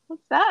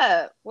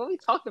up? What we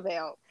talked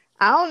about?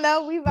 I don't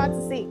know. We about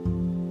to see.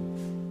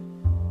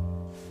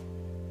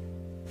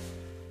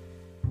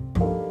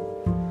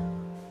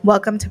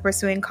 Welcome to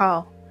Pursuing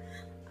Call,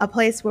 a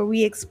place where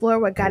we explore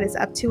what God is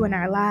up to in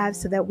our lives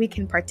so that we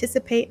can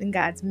participate in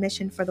God's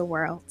mission for the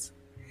world.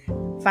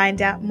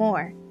 Find out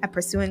more at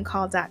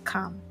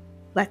pursuingcall.com.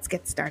 Let's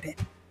get started.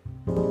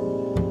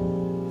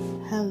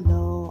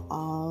 Hello,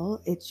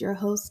 all. It's your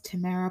host,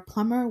 Tamara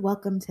Plummer.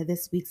 Welcome to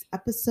this week's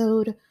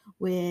episode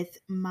with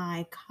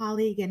my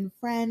colleague and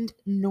friend,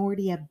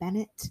 Nordia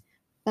Bennett,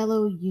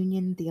 fellow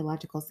Union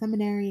Theological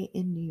Seminary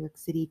in New York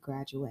City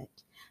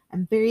graduate.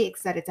 I'm very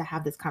excited to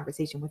have this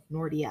conversation with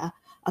Nordia.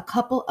 A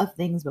couple of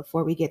things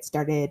before we get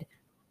started.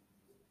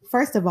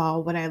 First of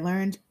all, what I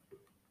learned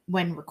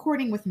when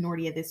recording with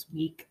Nordia this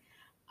week,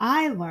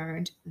 I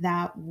learned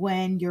that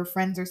when your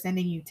friends are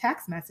sending you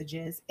text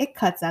messages, it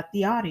cuts out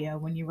the audio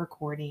when you're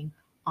recording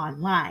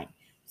online.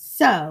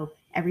 So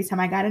every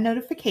time I got a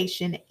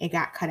notification, it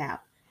got cut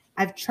out.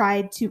 I've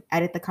tried to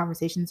edit the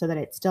conversation so that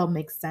it still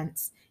makes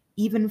sense,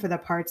 even for the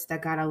parts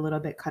that got a little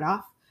bit cut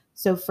off.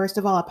 So first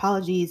of all,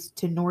 apologies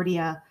to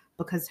Nordia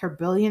because her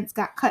brilliance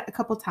got cut a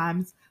couple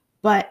times,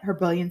 but her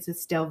brilliance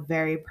is still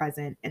very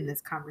present in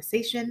this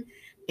conversation.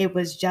 It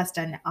was just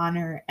an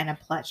honor and a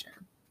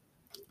pleasure.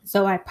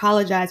 So I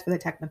apologize for the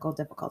technical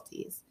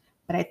difficulties,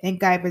 but I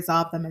think I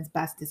resolved them as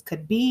best as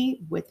could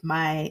be with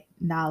my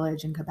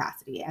knowledge and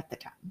capacity at the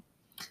time.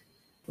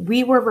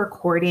 We were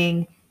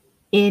recording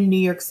in New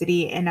York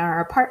City in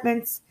our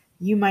apartments.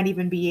 You might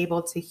even be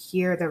able to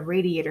hear the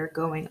radiator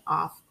going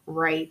off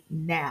right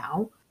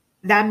now.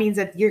 That means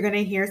that you're going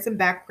to hear some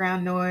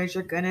background noise.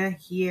 You're going to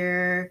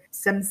hear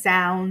some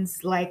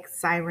sounds like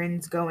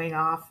sirens going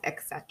off,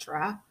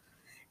 etc.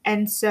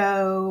 And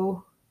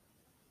so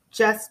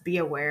just be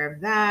aware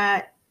of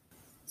that.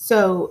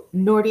 So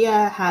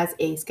Nordia has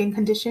a skin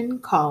condition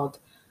called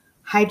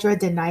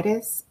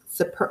hidradenitis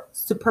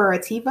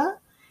suppurativa.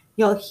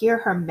 You'll hear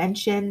her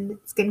mention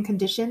skin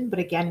condition, but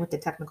again, with the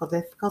technical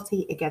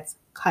difficulty, it gets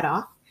cut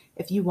off.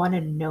 If you want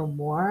to know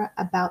more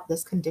about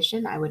this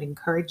condition, I would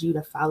encourage you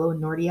to follow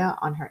Nordia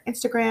on her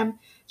Instagram.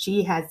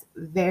 She has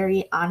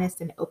very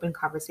honest and open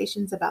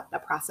conversations about the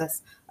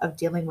process of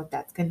dealing with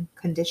that skin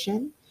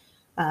condition.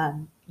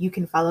 You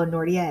can follow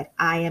Nordia at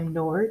I am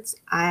Nords,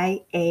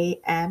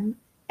 IAMNORDS,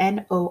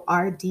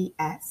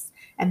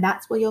 and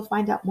that's where you'll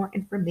find out more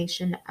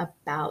information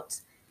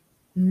about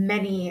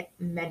many,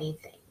 many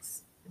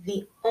things.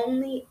 The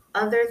only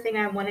other thing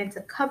I wanted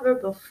to cover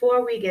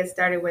before we get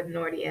started with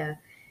Nordia,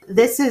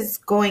 this is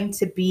going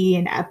to be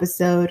an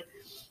episode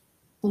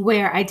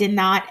where I did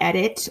not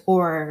edit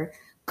or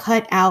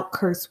cut out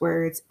curse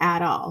words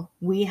at all.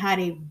 We had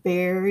a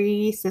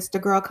very sister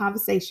girl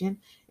conversation.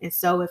 And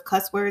so if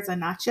cuss words are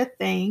not your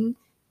thing,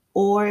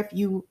 or if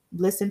you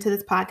listen to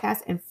this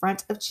podcast in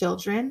front of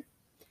children,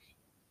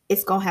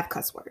 it's going to have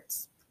cuss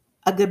words,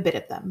 a good bit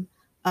of them.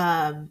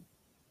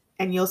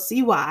 And you'll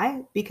see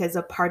why, because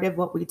a part of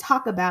what we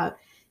talk about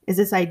is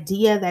this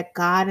idea that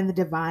God and the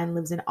divine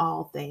lives in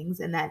all things.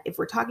 And that if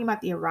we're talking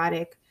about the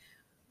erotic,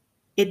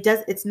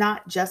 it's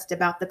not just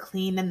about the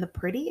clean and the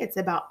pretty, it's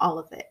about all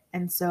of it.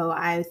 And so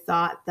I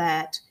thought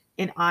that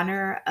in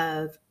honor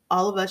of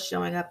all of us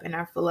showing up in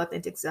our full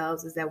authentic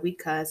selves is that we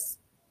cuss.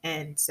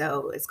 And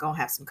so it's going to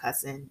have some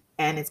cussing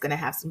and it's going to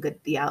have some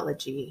good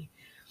theology.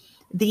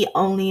 The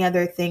only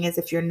other thing is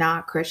if you're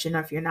not Christian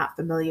or if you're not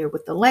familiar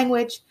with the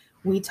language,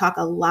 we talk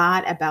a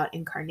lot about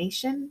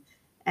incarnation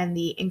and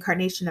the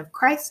incarnation of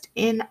Christ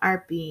in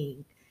our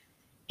being.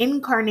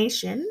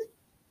 Incarnation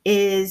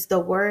is the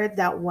word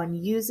that one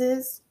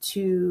uses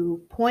to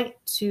point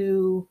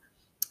to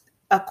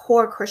a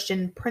core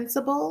Christian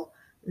principle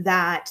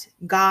that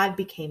God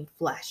became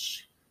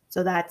flesh.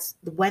 So that's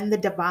when the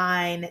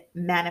divine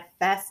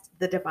manifests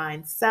the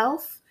divine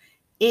self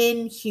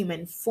in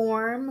human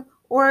form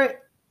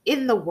or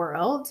in the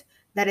world.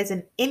 That is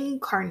an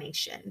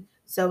incarnation.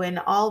 So in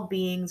all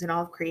beings and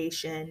all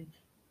creation,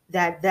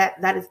 that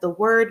is the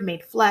word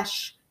made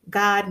flesh.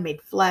 God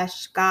made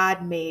flesh,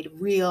 God made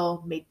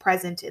real, made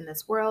present in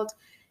this world,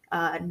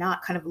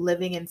 not kind of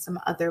living in some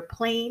other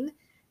plane.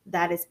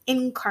 That is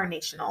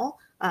incarnational.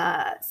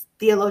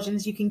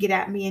 Theologians, you can get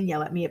at me and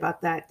yell at me about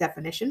that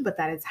definition, but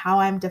that is how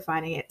I'm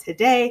defining it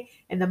today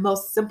in the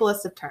most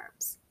simplest of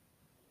terms.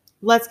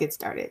 Let's get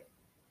started.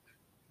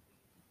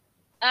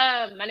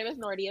 My name is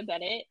Nordia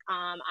Bennett.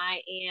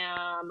 I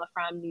am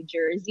from New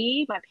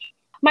Jersey.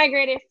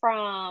 Migrated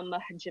from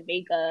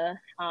Jamaica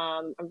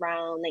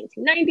around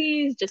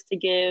 1990s just to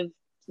give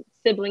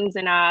siblings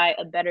and I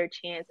a better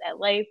chance at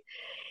life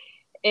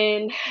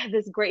in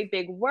this great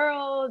big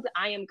world.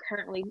 I am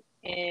currently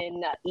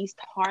in East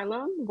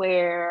Harlem,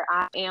 where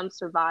I am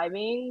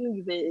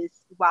surviving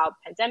this wild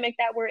pandemic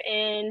that we're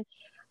in.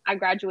 I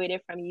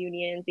graduated from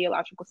Union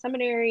Theological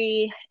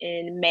Seminary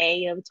in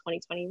May of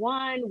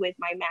 2021 with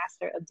my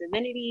Master of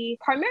Divinity,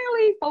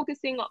 primarily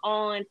focusing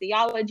on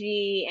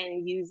theology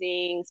and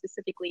using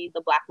specifically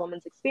the Black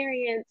woman's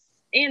experience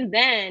and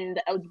then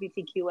the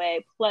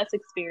LGBTQA plus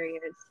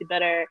experience to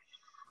better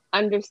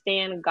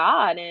understand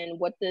God and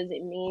what does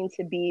it mean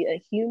to be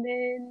a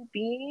human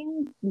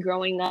being.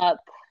 Growing up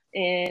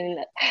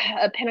in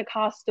a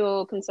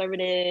Pentecostal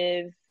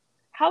conservative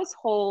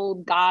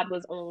household, God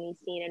was only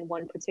seen in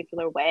one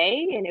particular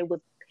way, and it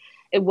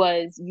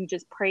was you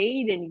just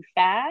prayed and you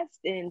fast,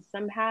 and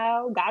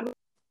somehow God was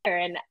there.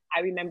 And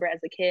I remember as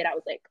a kid, I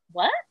was like,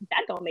 "What?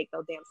 That don't make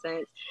no damn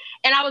sense."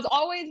 And I was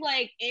always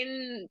like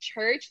in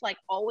church, like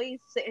always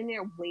sitting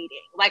there waiting.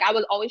 Like I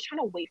was always trying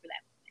to wait for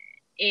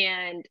that,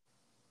 and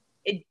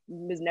it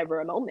was never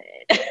a moment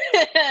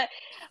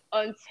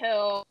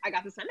until I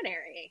got to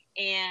seminary,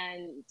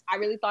 and I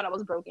really thought I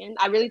was broken.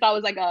 I really thought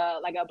it was like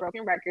a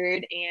broken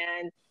record,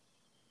 and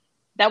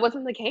that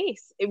wasn't the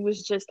case. It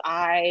was just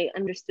I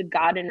understood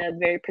God in a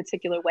very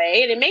particular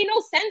way, and it made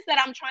no sense that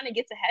I'm trying to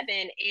get to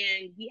heaven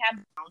and we have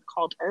a ground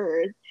called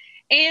Earth,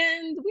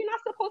 and we're not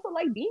supposed to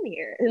like being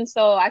here. And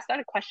so I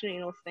started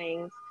questioning those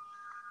things,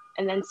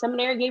 and then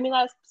seminary gave me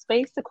that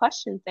space to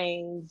question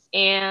things.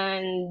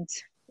 And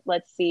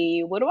let's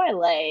see, what do I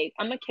like?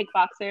 I'm a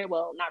kickboxer.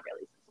 Well, not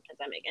really since the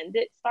pandemic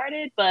ended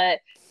started, but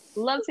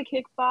love to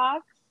kickbox.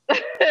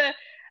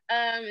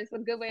 It's a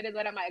good way to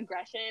let out my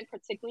aggression,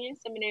 particularly in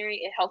seminary.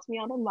 It helps me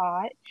out a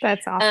lot.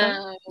 That's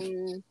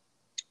awesome.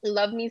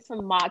 Love me some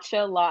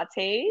matcha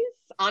lattes.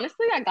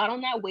 Honestly, I got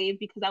on that wave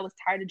because I was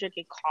tired of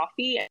drinking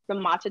coffee. The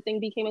matcha thing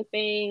became a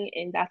thing,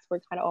 and that's where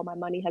kind of all my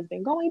money has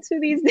been going to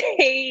these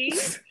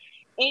days.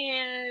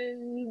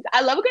 And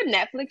I love a good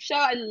Netflix show.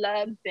 I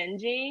love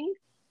binging,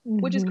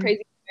 which is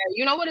crazy.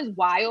 You know what is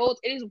wild?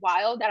 It is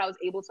wild that I was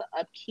able to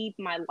upkeep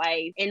my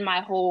life in my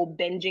whole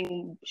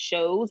binging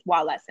shows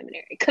while at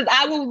seminary. Because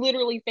I will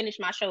literally finish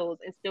my shows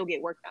and still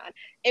get work done.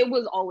 It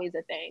was always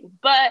a thing.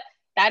 But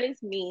that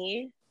is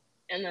me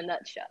in a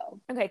nutshell.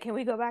 Okay, can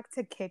we go back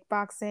to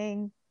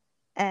kickboxing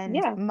and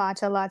Yeah.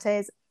 matcha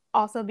lattes?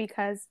 Also,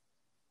 because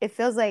it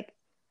feels like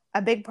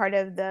a big part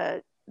of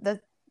the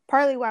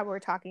partly why we're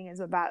talking is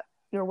about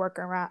your work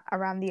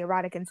around the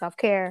erotic and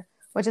self-care,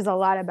 which is a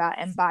lot about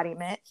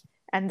embodiment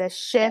and the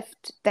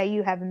shift that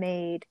you have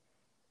made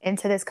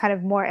into this kind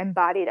of more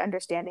embodied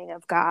understanding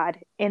of God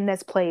in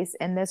this place,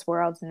 in this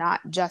world,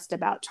 not just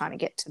about trying to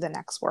get to the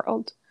next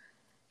world.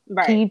 Can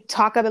Right. you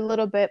talk a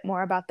little bit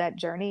more about that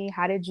journey?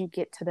 How did you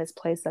get to this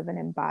place of an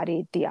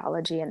embodied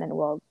theology? And then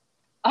we'll.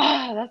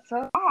 Oh, that's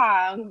so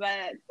long.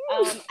 But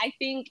I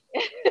think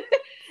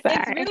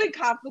it's Sorry. really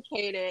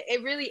complicated.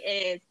 It really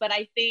is. But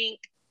I think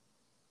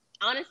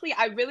honestly,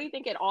 I really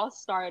think it all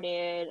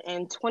started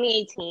in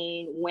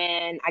 2018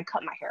 when I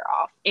cut my hair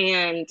off.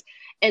 And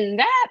in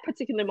that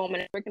particular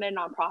moment, I was working at a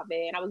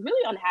nonprofit and I was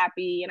really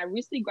unhappy. And I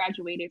recently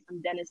graduated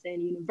from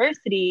Denison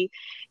University.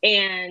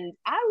 And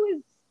I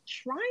was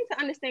trying to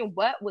understand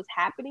what was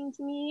happening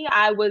to me.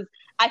 I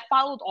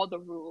followed all the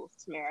rules,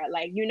 Tamara.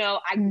 Like,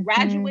 I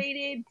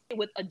graduated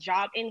with a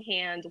job in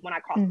hand when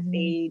I crossed the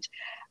stage.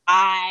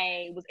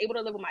 I was able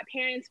to live with my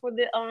parents for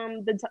the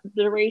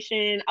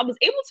duration. I was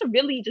able to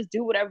really just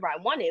do whatever I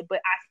wanted, but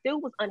I still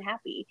was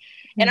unhappy.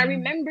 And I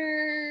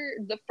remember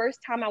the first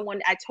time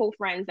I told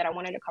friends that I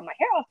wanted to cut my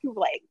hair off. People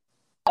were like,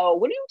 "Oh,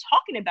 what are you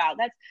talking about?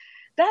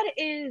 That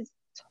is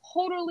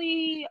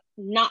totally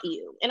not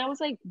you." And I was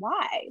like,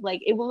 "Why?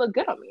 Like, it will look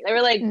good on me." They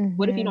were like,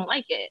 "What if you don't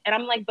like it?" And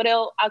I'm like, "But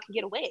I can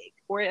get a wig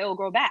or it'll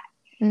grow back."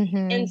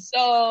 And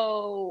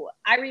so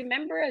I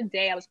remember a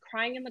day I was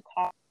crying in the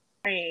car,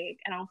 and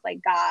I was like,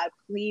 "God,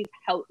 please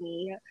help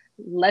me.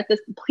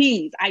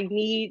 Please, I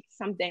need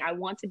something. I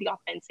want to be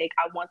authentic.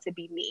 I want to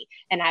be me."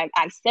 And I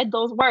said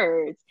those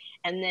words.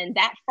 And then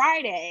that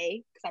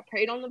Friday, because I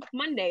prayed on the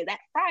Monday, that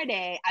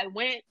Friday, I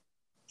went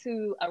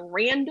to a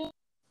random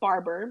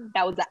barber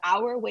that was an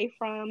hour away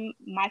from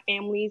my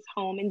family's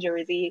home in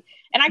Jersey.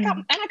 And I cut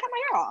my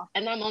hair off.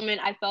 And that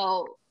moment I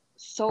felt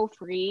so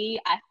free.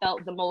 I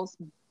felt the most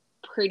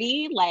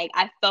pretty. Like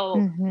I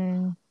felt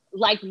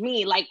like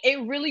me. Like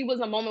it really was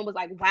a moment, was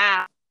like,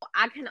 wow,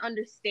 I can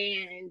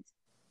understand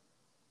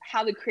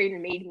how the creator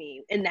made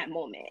me in that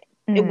moment.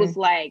 It was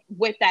like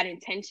with that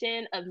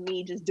intention of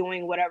me just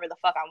doing whatever the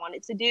fuck I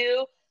wanted to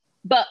do,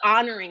 but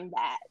honoring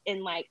that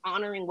and like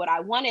honoring what I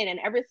wanted. And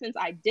ever since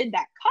I did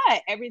that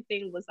cut,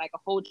 everything was like a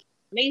whole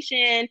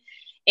transformation.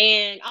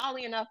 And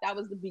oddly enough, that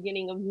was the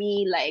beginning of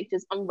me like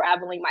just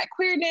unraveling my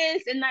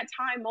queerness in that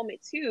time moment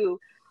too.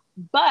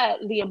 But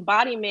the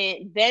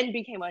embodiment then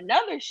became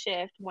another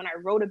shift when I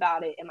wrote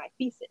about it in my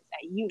thesis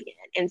at Union.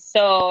 And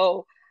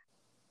so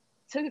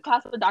took a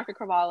class with Dr.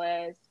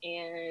 Corvallis,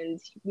 and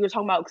we were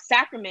talking about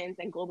sacraments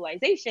and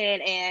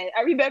globalization. And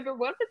I remember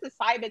one of his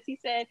assignments, he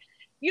said,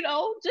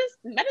 just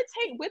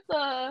meditate with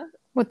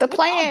the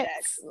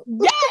plants.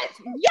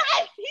 Yes,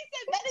 yes. He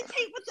said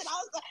meditate with it.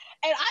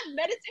 And I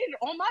meditated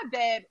on my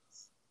bed,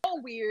 so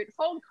weird,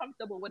 so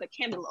uncomfortable with a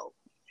cantaloupe.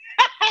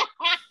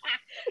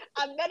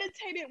 I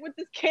meditated with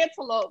this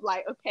cantaloupe,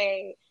 like,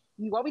 okay,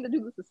 you want me to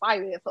do this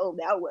assignment, so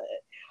now what?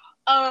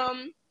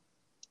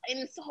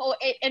 And so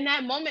in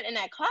that moment in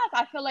that class,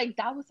 I feel like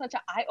that was such an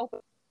eye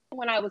opener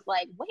when I was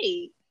like,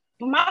 wait,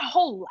 but my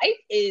whole life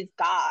is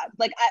God.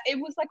 Like it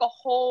was like a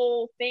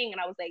whole thing, and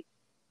I was like,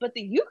 but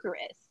the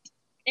Eucharist,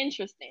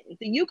 interesting.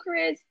 The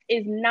Eucharist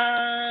is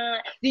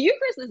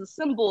a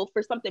symbol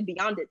for something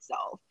beyond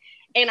itself.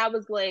 And I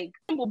was like,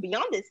 symbol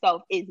beyond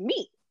itself is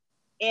me.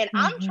 And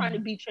I'm trying to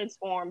be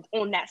transformed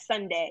on that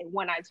Sunday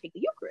when I take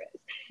the Eucharist.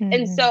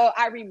 And so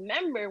I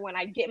remember when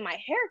I get my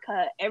hair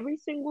cut every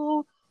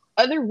single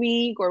other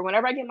week or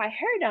whenever I get my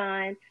hair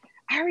done,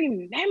 I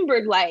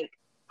remembered like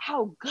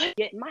how good I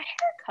get my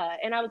hair cut.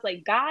 And I was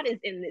like, God is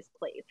in this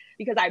place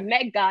because I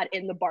met God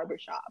in the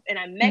barbershop. And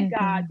I met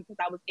God because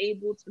I was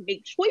able to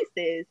make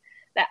choices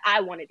that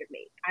I wanted to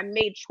make. I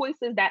made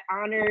choices that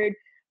honored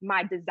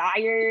my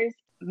desires,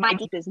 my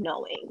deepest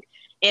knowing.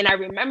 And I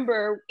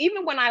remember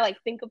even when I like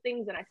think of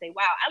things and I say,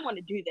 wow, I want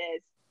to do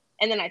this.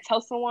 And then I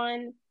tell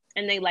someone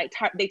and they like,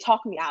 they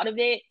talk me out of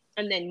it.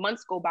 And then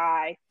months go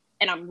by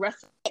and I'm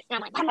restless. And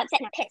I'm like, I'm upset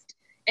and I'm pissed.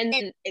 And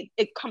then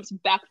it comes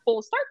back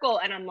full circle.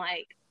 And I'm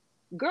like,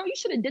 girl, you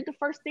should have did the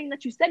first thing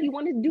that you said you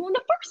wanted to do in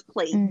the first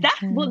place. That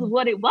was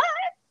what it was.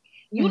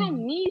 You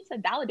don't need to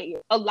validate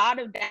it. A lot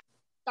of that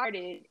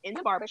started in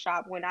the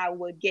barbershop when I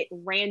would get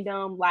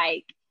random,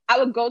 like, I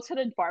would go to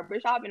the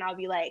barbershop and I'll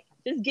be like,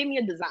 just give me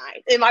a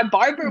design. And my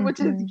barber would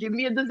just give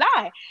me a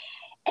design.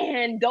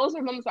 And those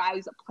were moments where I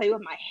used to play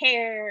with my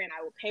hair and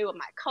I would play with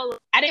my color.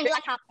 I didn't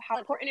realize how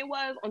important it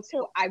was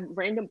until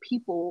random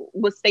people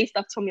would say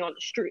stuff to me on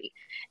the street.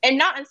 And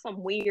not in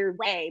some weird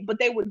way, but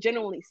they would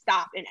generally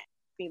stop and ask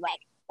me like,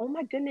 oh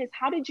my goodness,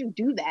 how did you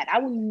do that? I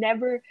would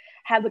never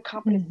have the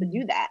confidence to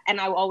do that. And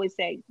I would always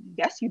say,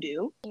 yes, you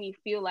do. It made me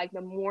feel like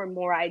the more and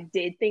more I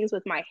did things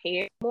with my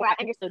hair, the more I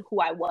understood who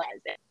I was.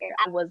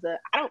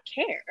 I don't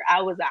care. I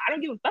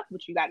don't give a fuck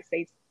what you got to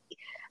say to me.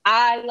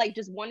 I like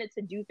just wanted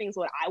to do things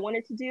what I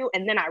wanted to do.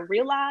 And then I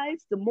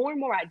realized the more and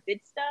more I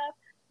did stuff,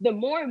 the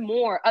more and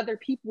more other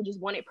people just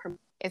wanted permission.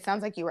 It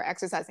sounds like you were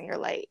exercising your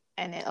light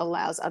and it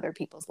allows other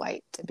people's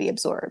light to be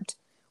absorbed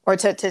or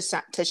to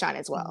shine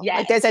as well. Yes.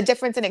 Like there's a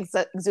difference in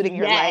exuding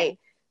your light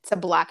to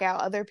block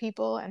out other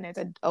people. And there's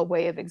a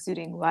way of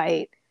exuding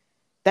light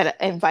that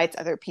invites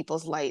other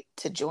people's light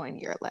to join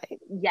your light.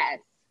 Yes.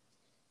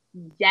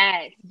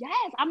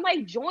 I'm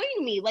like, join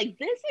me. Like,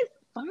 this is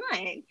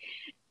fun.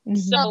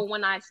 So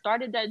when I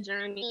started that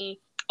journey,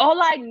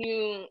 all I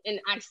knew, and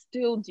I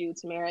still do,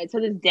 Tamara, to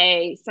this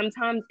day,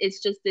 sometimes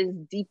it's just this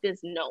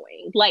deepest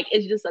knowing. Like,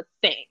 it's just a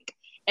thing.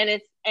 And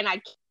I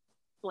can't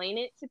explain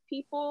it to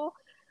people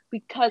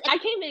because I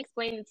can't even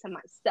explain it to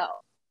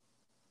myself.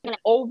 An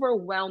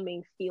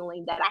overwhelming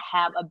feeling that I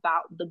have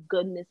about the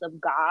goodness of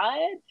God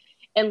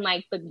and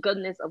like the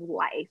goodness of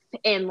life.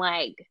 And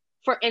like,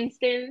 for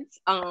instance,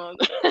 I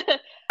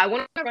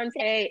went on a run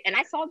today and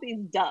I saw these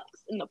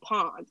ducks in the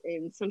pond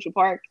in Central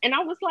Park. And I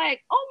was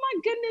like, oh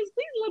my goodness,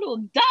 these little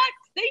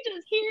ducks, they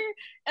just here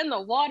in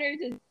the water,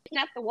 just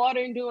at the water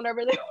and doing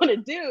whatever they want to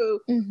do.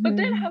 But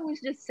then I was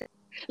just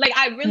like,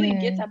 I really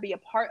get to be a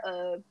part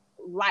of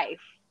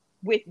life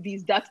with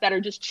these ducks that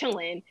are just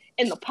chilling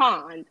in the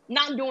pond,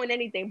 not doing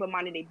anything but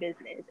minding their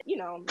business. You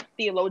know,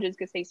 theologians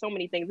could say so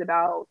many things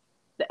about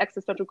the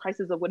existential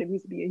crisis of what it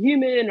means to be a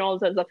human and all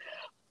this stuff.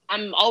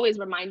 I'm always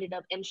reminded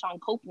of M. Sean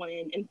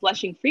Copeland in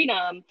Fleshing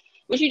Freedom,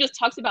 where she just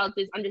talks about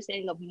this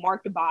understanding of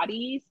marked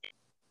bodies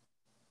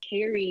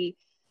carry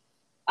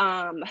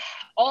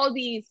all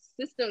these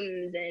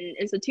systems and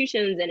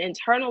institutions and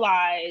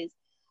internalized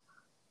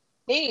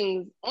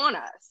things on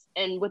us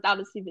and without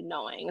us even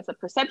knowing. It's a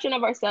perception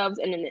of ourselves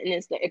and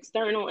it's the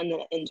external and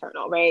the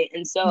internal, right?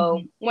 And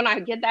so when I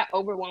get that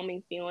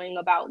overwhelming feeling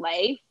about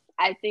life,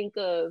 I think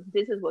of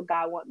this is what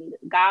God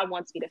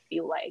wants me to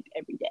feel like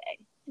every day.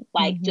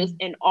 Like just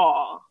in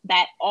awe,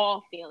 that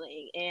awe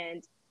feeling.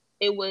 And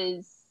it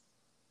was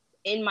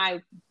in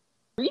my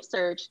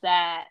research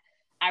that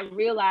I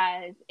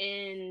realized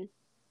in,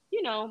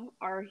 you know,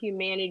 our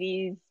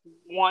humanities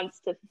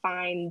wants to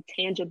find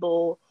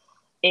tangible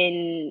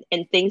in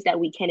things that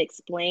we can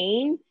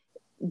explain.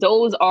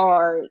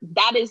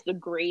 That is the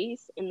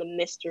grace and the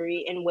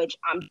mystery in which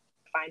I'm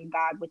find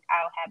God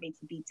without having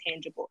to be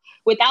tangible,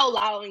 without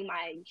allowing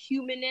my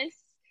human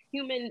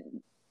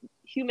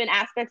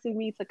aspects of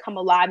me to come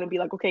alive and be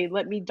like, okay,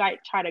 let me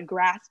try to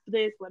grasp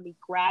this, let me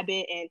grab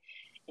it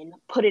and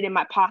put it in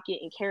my pocket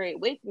and carry it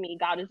with me.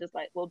 God is just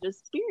like, well, just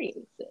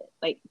experience it,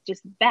 like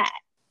just that.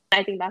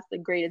 I think that's the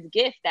greatest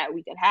gift that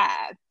we could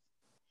have.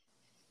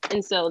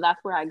 And so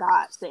that's where I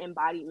got the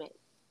embodiment.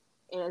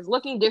 And it's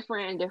looking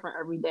different and different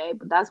every day,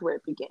 but that's where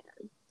it began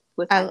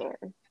with my hair.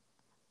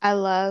 I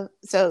love,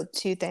 so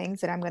two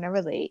things that I'm going to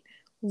relate.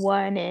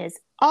 One is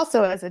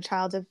also as a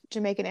child of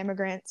Jamaican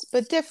immigrants,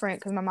 but different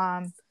because my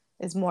mom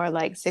is more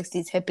like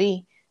 60s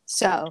hippie.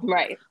 So,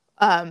 right.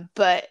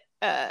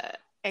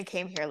 And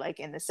came here like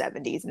in the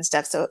 70s and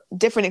stuff. So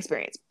different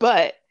experience,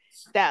 but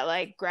that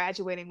like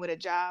graduating with a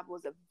job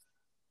was a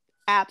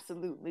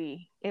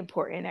absolutely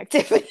important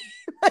activity.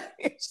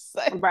 It's just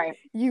like, right.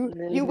 You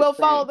will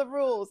follow the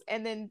rules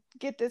and then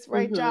get this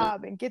right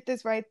job and get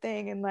this right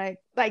thing. And like,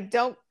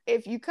 don't,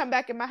 if you come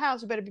back in my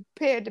house, you better be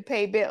prepared to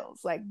pay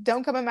bills. Like,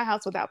 don't come in my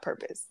house without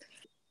purpose.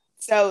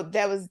 So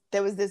there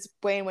was this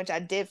way in which I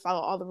did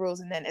follow all the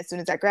rules. And then as soon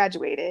as I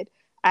graduated,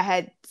 I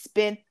had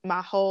spent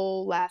my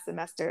whole last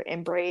semester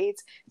in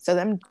braids, so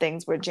them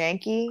things were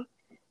janky,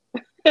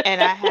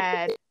 and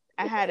I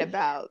had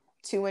about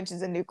 2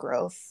 inches of new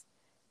growth.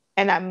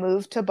 And I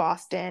moved to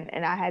Boston,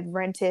 and I had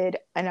rented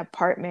an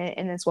apartment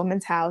in this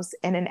woman's house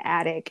in an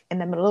attic in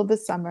the middle of the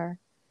summer.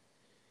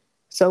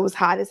 So it was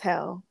hot as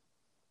hell.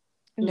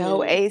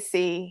 No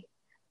AC.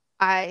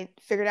 I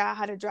figured out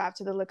how to drive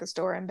to the liquor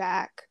store and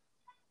back.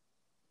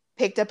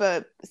 Picked up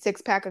a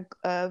 6-pack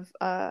of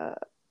what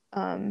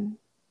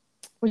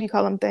do you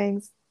call them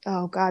things?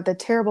 Oh God, the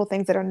terrible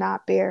things that are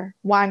not beer,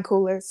 wine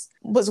coolers.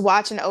 Was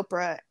watching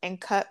Oprah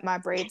and cut my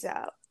braids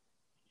out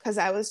because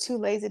I was too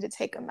lazy to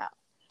take them out.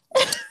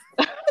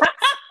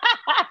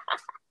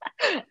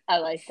 I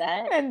like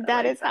that. And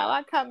that is how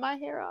I cut my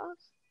hair off.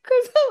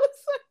 Because I was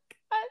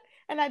like,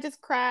 and I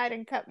just cried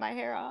and cut my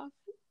hair off.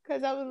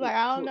 Because I was like,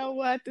 I don't know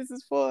what this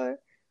is for.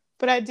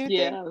 But I do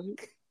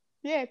think,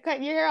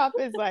 cutting your hair off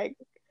is like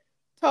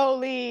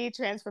totally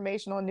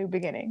transformational, new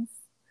beginnings.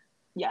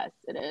 Yes,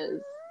 it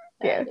is.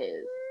 Yeah. It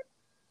is.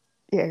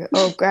 Yeah.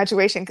 Oh,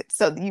 graduation.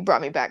 So you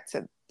brought me back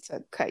to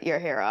cut your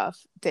hair off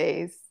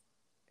days.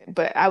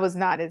 But I was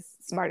not as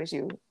smart as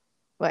you,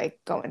 like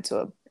going to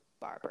a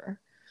barber.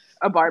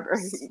 A barber.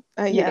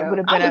 Yeah, would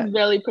have been. I was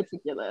really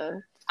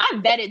particular. I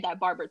vetted that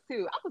barber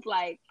too. I was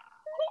like,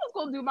 who's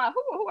gonna do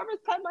whoever's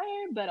cutting my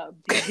hair better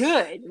be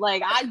good.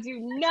 Like, I do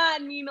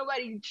not need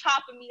nobody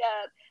chopping me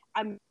up.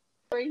 I'm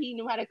sure he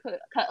knew how to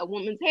cut a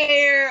woman's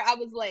hair. I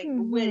was like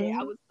with it.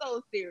 I was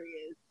so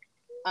serious.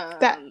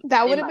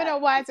 That would have been a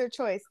wiser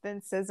choice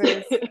than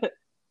scissors,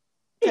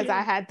 because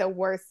I had the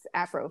worst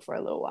afro for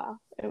a little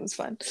while. It was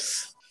fun.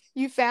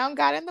 You found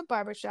God in the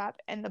barbershop,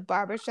 and the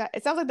barbershop,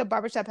 it sounds like the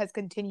barbershop has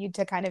continued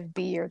to kind of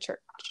be your church.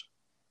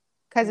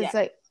 Because it's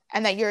like,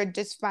 and that you're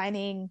just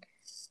finding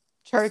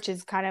church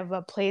is kind of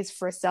a place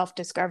for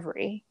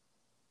self-discovery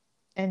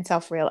and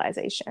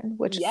self-realization,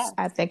 which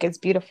I think is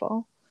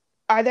beautiful.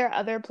 Are there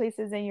other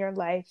places in your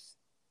life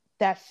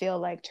that feel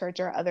like church,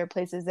 or other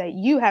places that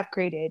you have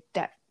created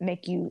that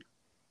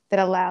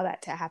allow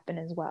that to happen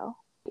as well?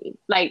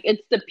 Like,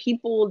 it's the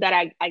people that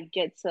I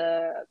get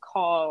to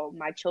call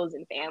my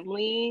chosen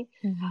family,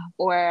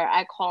 or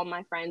I call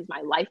my friends my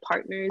life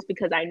partners,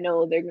 because I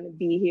know they're going to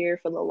be here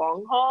for the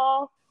long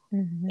haul.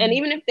 And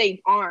even if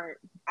they aren't,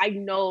 I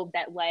know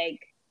that,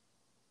 like,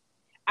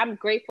 I'm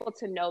grateful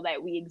to know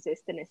that we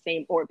exist in the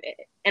same orbit.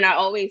 And I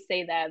always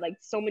say that, like,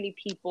 so many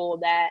people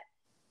that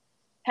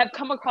have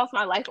come across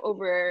my life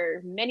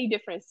over many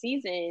different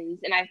seasons,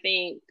 and I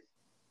think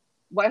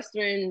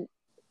Western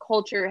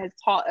culture has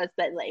taught us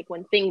that, like,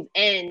 when things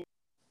end,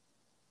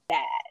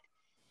 bad.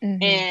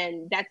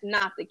 And that's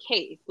not the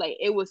case. Like,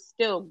 it was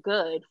still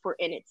good for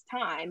in its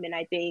time. And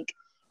I think,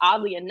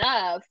 oddly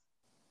enough,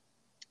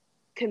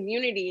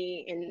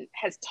 community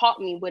has taught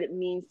me what it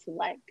means to,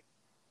 like,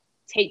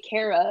 take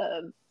care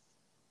of.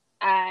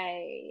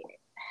 I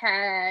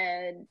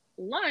had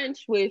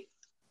lunch with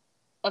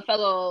a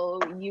fellow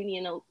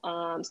union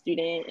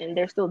student, and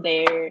they're still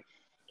there.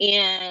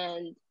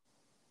 And,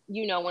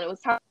 when it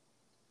was time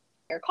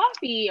for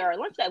coffee or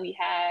lunch that we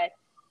had,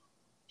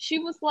 she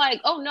was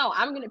like, oh no,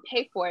 I'm going to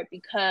pay for it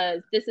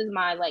because this is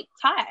my, like,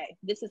 tithe.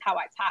 This is how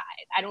I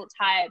tithe. I don't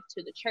tithe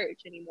to the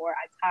church anymore.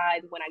 I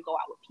tithe when I go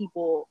out with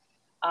people,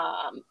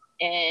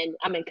 and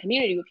I'm in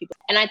community with people.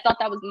 And I thought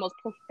that was the most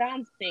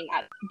profound thing,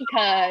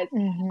 because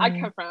I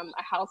come from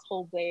a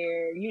household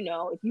where,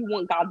 if you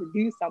want God to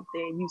do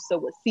something, you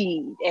sow a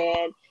seed.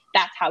 And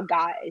that's how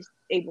God is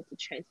able to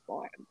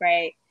transform,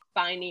 right?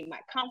 Finding my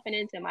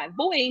confidence and my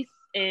voice.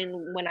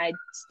 And when I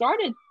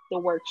started the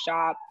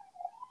workshop,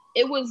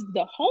 it was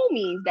the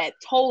homies that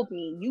told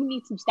me, you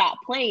need to stop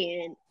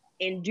playing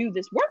and do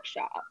this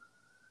workshop.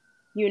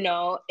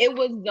 It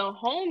was the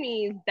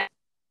homies that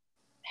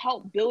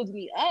helped build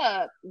me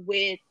up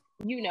with,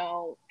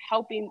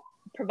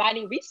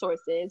 providing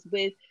resources,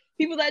 with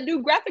people that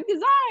do graphic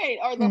design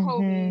are the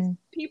homies,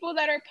 people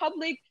that are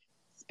public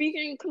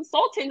speaking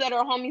consultants that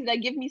are homies that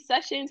give me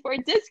sessions for a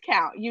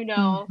discount.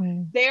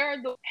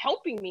 They're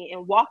helping me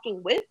and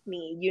walking with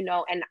me,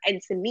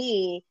 and to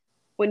me,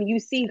 when you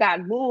see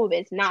God move,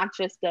 it's not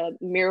just the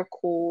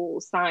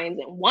miracle signs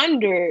and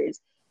wonders,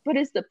 but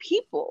it's the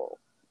people.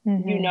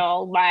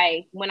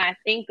 Like, when I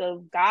think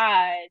of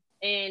God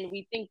and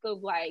we think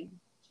of, like,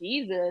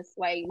 Jesus,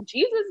 God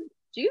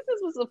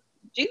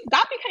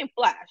became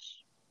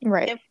flesh,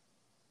 right? And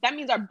that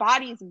means our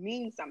bodies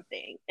mean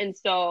something. And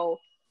so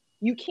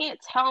you can't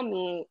tell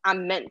me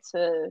I'm meant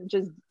to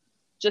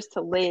just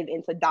to live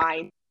and to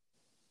die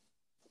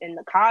in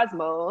the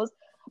cosmos,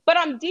 but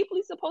I'm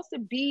deeply supposed to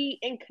be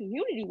in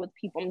community with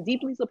people. I'm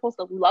deeply supposed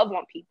to love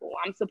on people.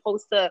 I'm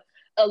supposed to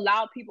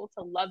allow people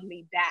to love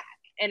me back.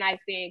 And I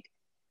think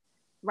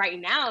right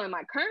now,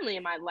 currently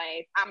in my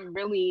life, I'm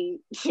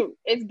really,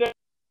 it's been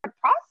a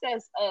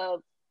process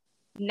of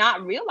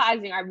not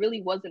realizing I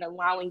really wasn't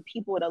allowing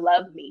people to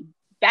love me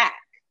back.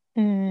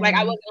 Like,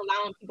 I wasn't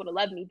allowing people to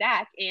love me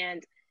back,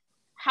 and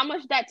how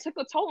much that took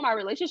a toll on my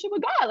relationship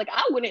with God. Like,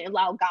 I wouldn't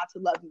allow God to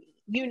love me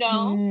you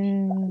know?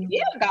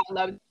 Yeah, God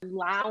loved me,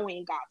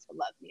 allowing God to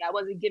love me. I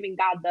wasn't giving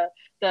God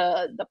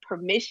the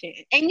permission.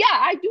 And yeah,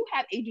 I do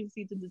have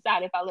agency to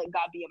decide if I let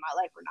God be in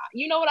my life or not.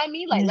 You know what I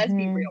mean? Like, let's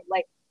be real.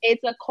 Like,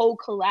 it's a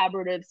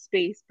co-collaborative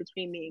space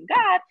between me and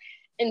God.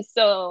 And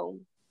so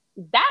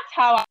that's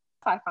how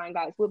I find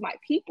God. It's with my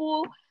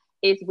people.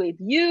 It's with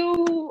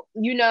you.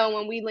 You know,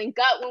 when we link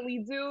up, when we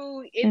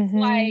do, it's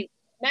like,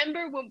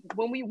 remember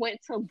when we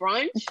went to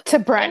brunch?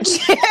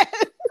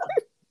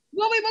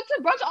 When we went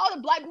to brunch, all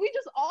the black, we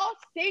just all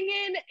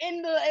singing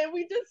and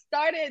we just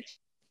started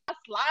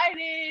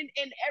sliding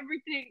and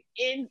everything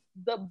in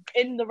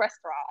the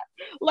restaurant.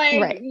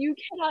 Like, you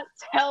cannot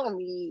tell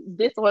me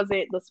this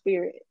wasn't the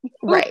spirit.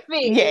 Right.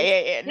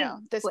 Yeah. No,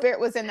 the spirit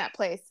was in that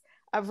place.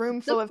 A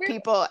room full of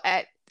people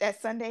at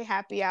Sunday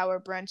happy hour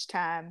brunch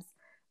times,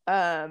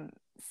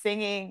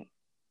 singing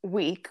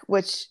 "Weak,"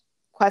 which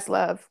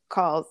Questlove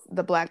calls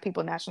the Black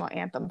People National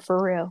Anthem,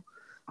 for real.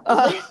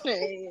 Listen,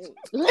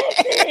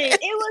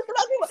 it was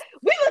like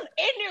we was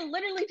in there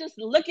literally just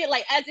looking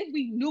like as if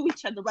we knew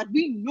each other, like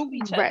we knew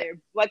each other,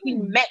 like we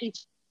met each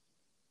other,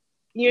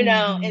 you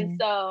know. And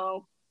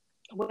so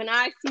when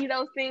I see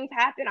those things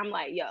happen, I'm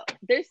like, yo,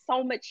 there's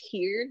so much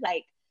here,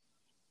 like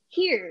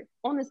here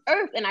on this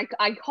earth. And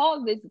I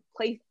call this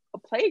place a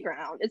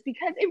playground. It's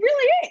because it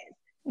really is.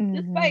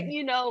 Despite,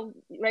 you know,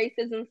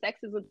 racism,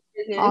 sexism,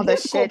 all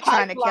this shit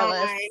trying to kill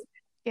us,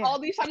 all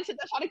these shit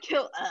that's trying to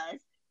kill us.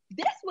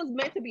 This was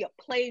meant to be a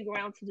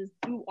playground to just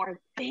do our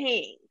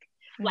thing,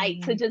 like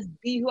to just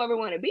be whoever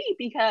we want to be.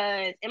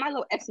 Because in my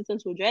little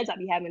existential dreads I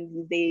be having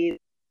these days,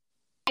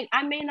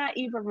 I may not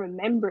even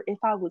remember if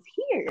I was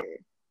here.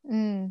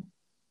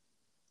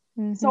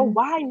 So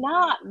why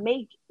not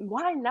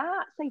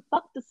say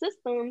fuck the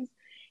systems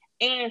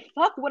and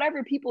fuck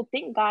whatever people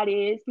think God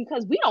is,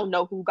 because we don't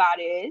know who God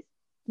is.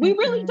 We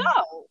really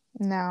don't.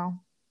 No.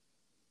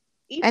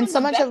 Even and so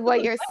much of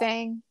what you're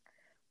saying,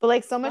 but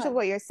like so much of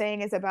what you're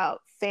saying is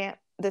about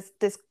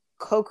this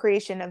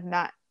co-creation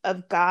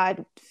of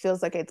God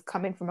feels like it's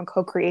coming from a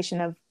co-creation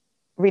of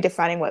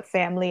redefining what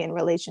family and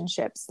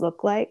relationships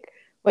look like,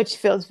 which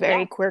feels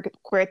very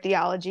queer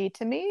theology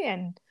to me,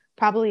 and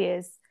probably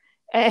is.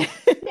 And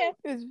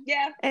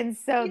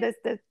so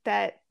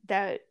that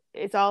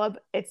it's all of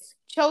it's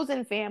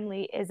chosen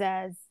family is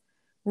as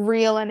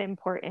real and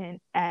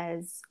important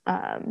as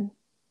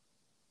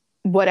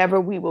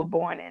whatever we were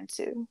born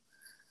into.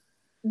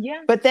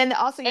 But then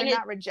also you're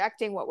not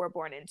rejecting what we're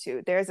born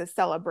into. There's a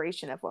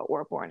celebration of what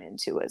we're born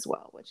into as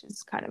well, which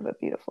is kind of a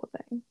beautiful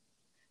thing.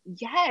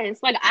 Yes,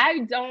 like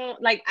I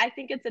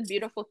think it's a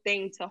beautiful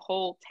thing to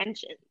hold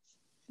tensions.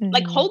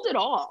 Like hold it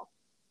all.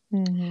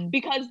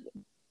 Because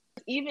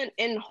even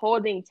in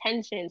holding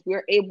tensions,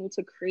 we're able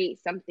to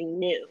create something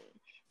new.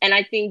 And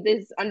I think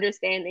this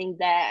understanding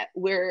that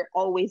we're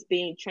always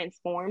being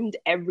transformed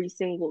every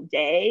single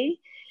day,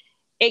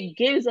 it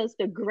gives us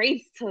the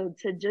grace to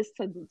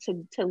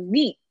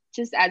leap,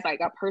 just as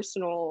like a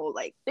personal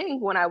like thing.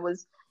 When I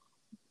was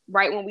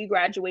right when we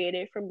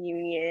graduated from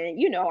Union,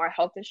 you know, our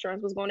health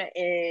insurance was going to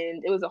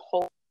end. It was a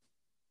whole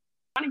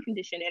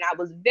condition, and I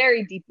was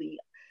very deeply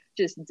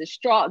just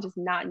distraught, just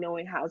not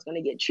knowing how I was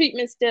going to get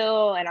treatment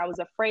still. And I was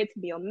afraid to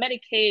be on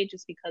Medicaid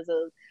just because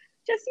of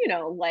just, you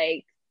know,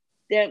 like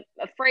they're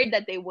afraid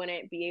that they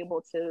wouldn't be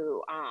able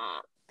to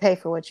pay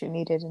for what you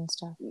needed and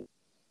stuff.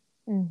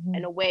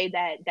 In a way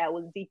that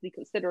was deeply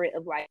considerate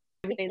of like,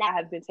 everything that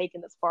has been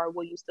taken this far,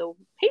 will you still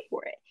pay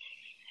for it?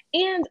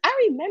 And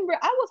I remember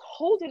I was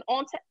holding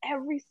on to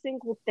every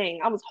single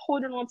thing. I was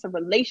holding on to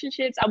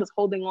relationships. I was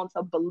holding on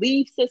to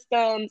belief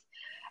systems.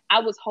 I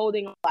was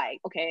holding on like,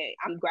 okay,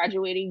 I'm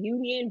graduating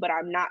Union, but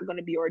I'm not going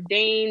to be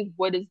ordained.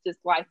 What does this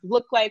life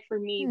look like for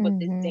me with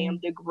this damn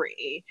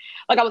degree?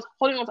 Like I was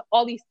holding on to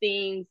all these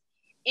things.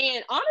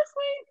 And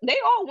honestly, they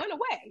all went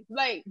away.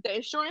 Like the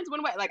insurance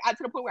went away. Like I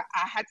to the point where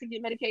I had to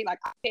get Medicaid. Like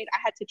I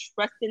had to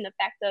trust in the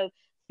fact of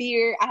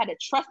fear. I had to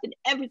trust in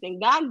everything.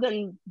 God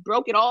then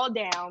broke it all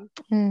down.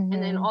 And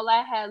then all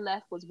I had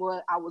left was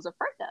what I was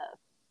afraid of.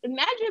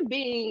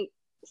 Imagine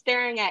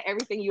staring at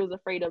everything you was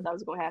afraid of that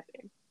was going to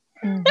happen.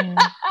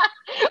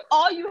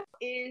 All you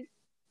is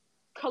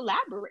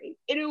collaborate.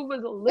 And it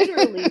was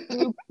literally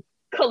through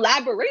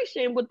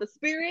collaboration with the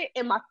spirit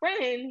and my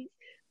friends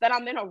that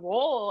I'm in a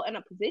role and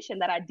a position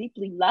that I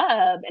deeply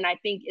love and I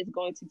think is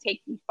going to take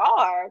me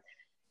far.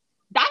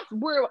 That's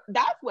what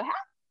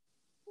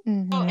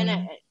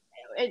happened.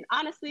 And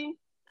honestly,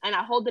 and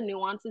I hold the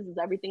nuances is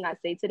everything I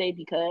say today,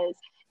 because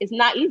it's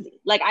not easy.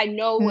 Like I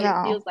know what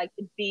it feels like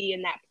to be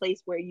in that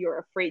place where you're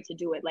afraid to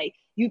do it. Like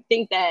you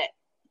think that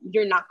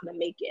you're not going to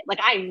make it. Like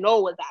I know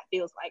what that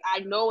feels like.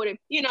 I know what it,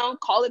 you know,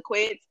 call it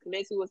quits,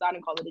 commit suicide,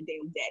 and call it a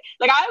damn day.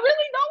 Like I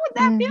really know what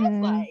that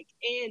feels like.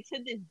 And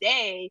to this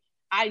day,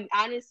 I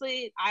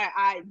honestly,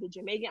 the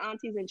Jamaican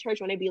aunties in church,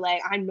 when they be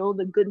like, I know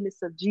the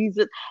goodness of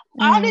Jesus.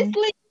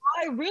 Honestly,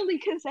 I really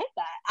can say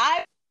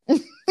that.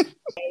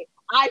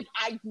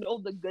 I know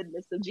the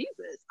goodness of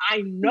Jesus.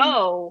 I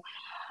know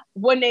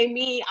when they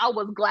mean I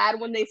was glad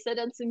when they said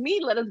unto me,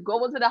 let us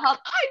go into the house.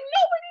 I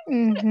know what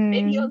it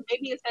means.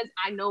 Maybe it says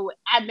I know it.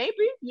 And maybe,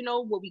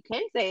 what we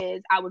can say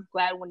is I was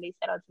glad when they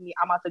said unto me,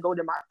 I'm about to go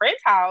to my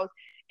friend's house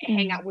and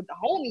hang out with the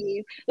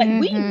homies.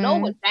 Like we know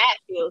what that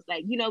feels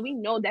like. We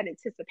know that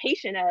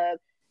anticipation of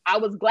I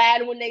was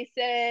glad when they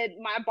said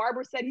my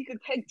barber said he could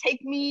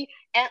take me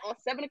on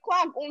 7:00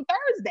 on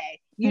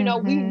Thursday. We know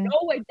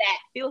what that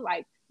feels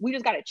like. We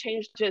just got to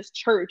change just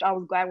church. I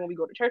was glad when we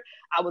go to church.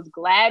 I was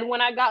glad when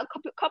I got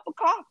a cup of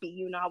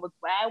coffee. I was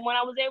glad when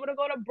I was able to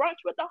go to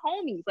brunch with the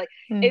homies. Like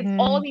it's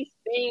all these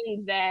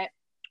things that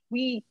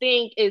we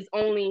think is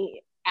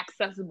only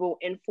accessible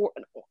in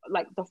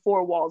the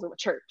four walls of a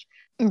church.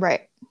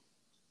 Right.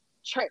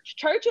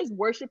 Church is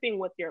worshiping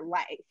with your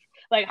life.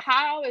 Like,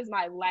 how is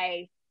my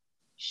life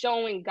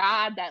showing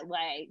God that,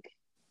 like,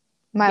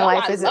 my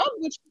life is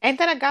ain't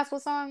that a gospel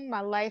song?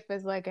 My life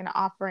is like an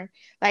offering.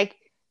 Like,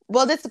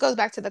 well, this goes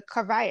back to the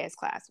Carvalles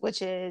class,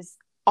 which is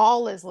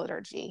all is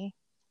liturgy.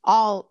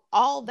 All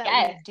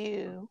that we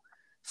do,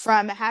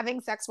 from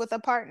having sex with a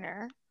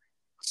partner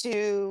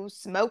to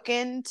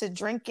smoking to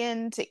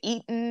drinking to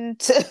eating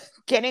to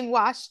getting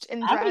washed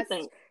and dressed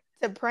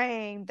to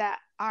praying, that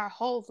our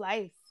whole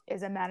life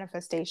is a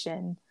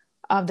manifestation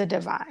of the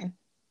divine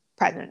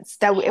presence.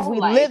 That if we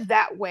live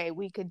that way,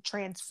 we could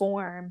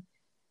transform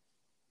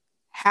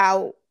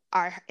how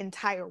our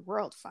entire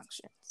world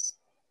functions.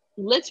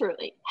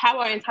 Literally, how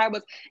our entire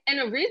world. And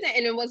the reason,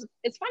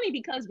 it's funny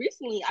because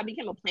recently I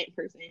became a plant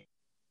person.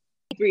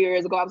 3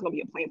 years ago, I was going to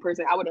be a plant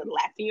person. I would have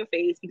laughed in your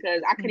face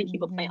because I couldn't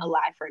keep a plant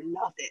alive for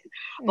nothing.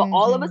 But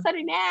all of a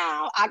sudden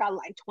now, I got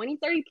like 20,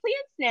 30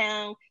 plants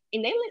now,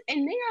 and they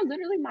are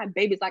literally my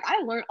babies. Like,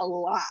 I learned a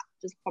lot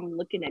just from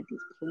looking at these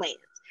plants.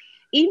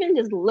 Even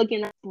just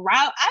looking at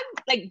sprout,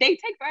 they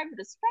take forever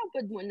to sprout,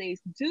 but when they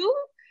do,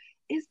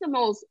 it's the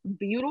most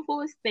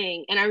beautifulest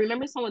thing. And I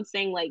remember someone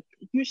saying, like,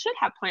 you should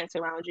have plants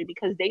around you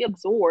because they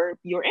absorb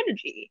your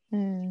energy.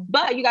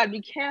 But you got to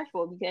be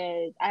careful,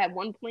 because I have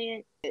one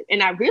plant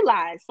and I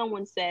realized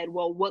someone said,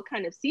 well, what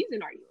kind of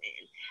season are you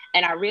in?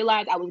 And I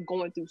realized I was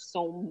going through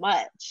so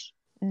much.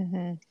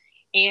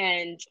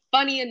 And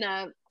funny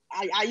enough,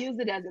 I use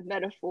it as a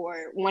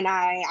metaphor. When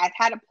I've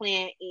had a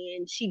plant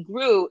and she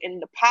grew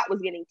and the pot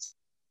was getting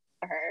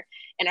to her.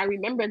 And I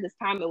remember this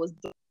time it was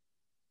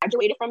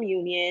graduated from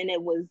union.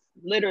 It was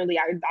literally,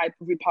 I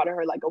repotted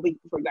her like a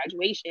week before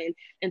graduation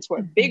into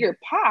a bigger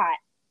pot,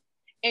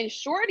 and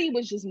Shorty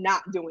was just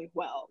not doing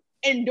well.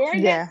 And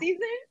during that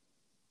season,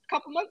 a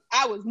couple months,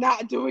 I was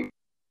not doing.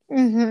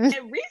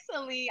 And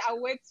recently, I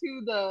went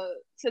to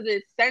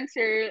the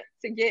center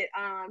to get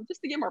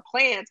more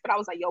plants, but I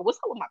was like, yo, what's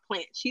up with my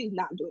plant? She's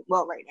not doing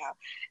well right now.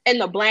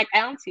 And the black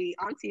auntie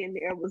in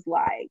there was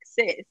like,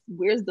 sis,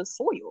 where's the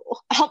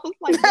soil? I was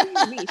like, what do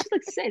you mean? She's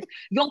like, sis,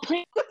 your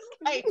plant was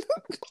like,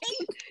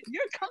 hey,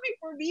 you're coming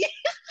for me.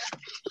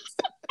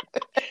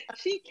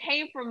 She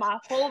came for my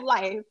whole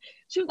life.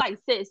 She was like,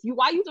 sis,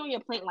 why you doing your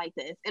plant like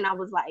this? And I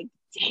was like,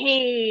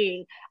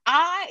 dang,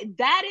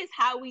 that is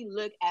how we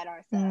look at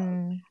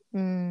ourselves.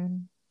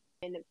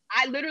 And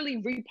I literally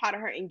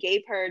repotted her and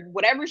gave her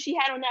whatever she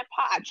had on that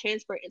pot. I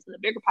transferred it into the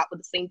bigger pot with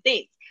the same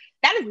things.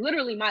 That is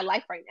literally my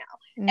life right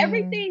now.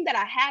 Everything that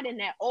I had in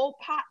that old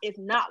pot is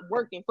not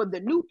working for the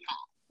new pot.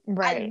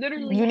 Right.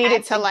 You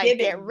needed to like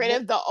get rid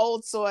of the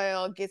old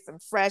soil, get some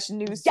fresh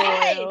new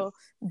soil,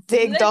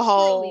 dig the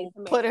hole,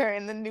 put her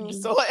in the new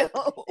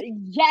soil.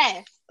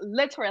 Yes,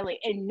 literally.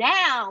 And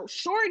now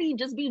Shorty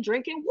just be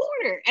drinking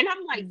water. And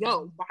I'm like,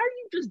 yo, why are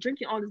you just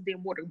drinking all this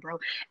damn water, bro?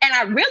 And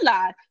I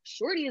realized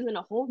Shorty is in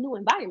a whole new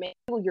environment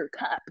with your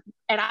cup.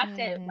 And I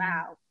said,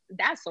 wow,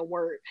 that's a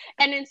word.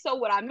 And then so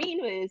what I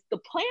mean is the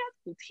plants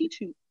will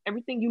teach you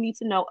everything you need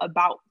to know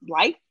about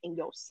life and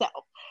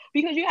yourself,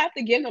 because you have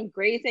to give them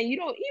grace, and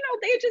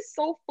they're just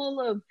so full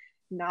of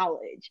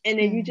knowledge. And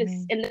then you just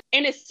and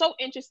it's so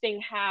interesting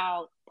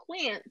how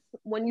plants,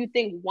 when you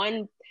think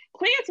plants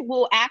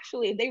will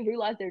actually, if they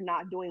realize they're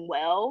not doing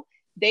well,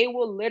 they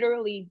will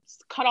literally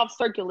cut off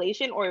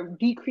circulation or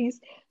decrease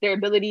their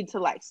ability to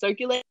like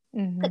circulate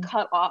to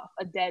cut off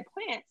a dead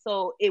plant,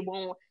 so it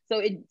won't.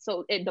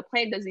 The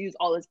plant doesn't use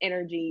all its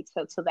energy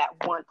to that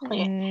one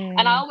plant.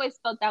 And I always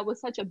felt that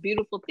was such a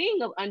beautiful thing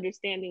of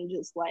understanding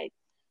just like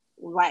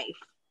life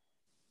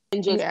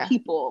and just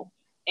people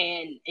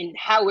and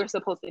how we're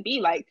supposed to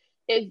be. Like,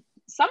 if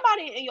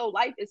somebody in your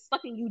life is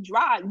sucking you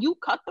dry, you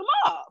cut them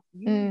off.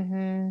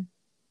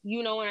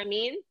 You know what I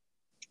mean?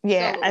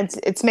 Yeah, so,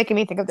 it's making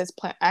me think of this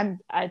plant.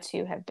 I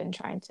too have been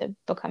trying to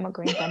become a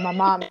green thumb.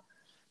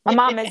 My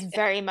mom is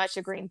very much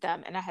a green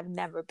thumb, and I have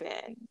never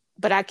been.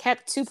 But I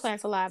kept 2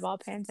 plants alive all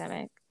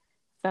pandemic.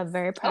 Felt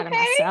very proud of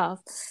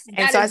myself.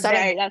 And so I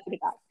started. That's what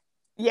I got.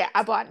 Yeah,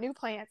 I bought new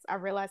plants. I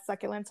realized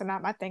succulents are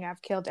not my thing.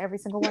 I've killed every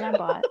single one I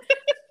bought.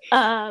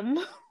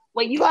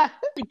 Wait, you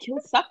actually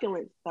killed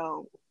succulents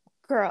though?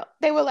 Girl,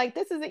 they were like,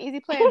 "This is an easy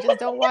plant. Just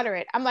don't water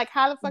it." I'm like,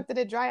 "How the fuck did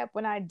it dry up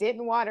when I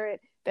didn't water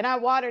it Then I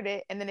watered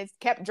it, and then it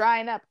kept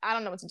drying up. I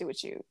don't know what to do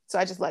with you, so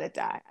I just let it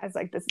die. I was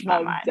like, this is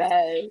not mine.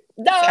 Dead.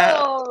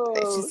 No,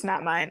 it's just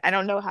not mine. I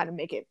don't know how to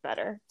make it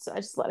better, so I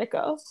just let it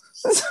go.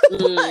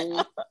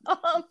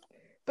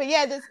 But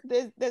yeah,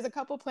 there's a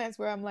couple plants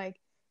where I'm like,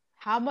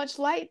 how much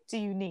light do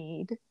you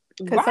need?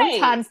 Because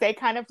sometimes they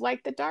kind of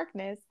like the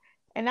darkness,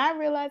 and I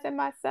realize in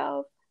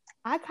myself,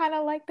 I kind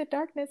of like the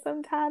darkness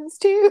sometimes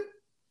too.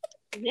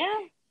 Yeah.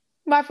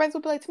 My friends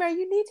will be like, Tamara,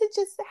 you need to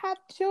just have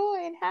joy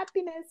and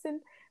happiness.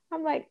 And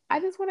I'm like, I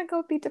just want to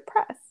go be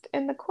depressed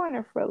in the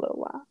corner for a little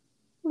while.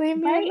 Leave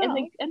me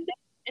alone.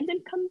 And then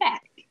come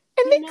back.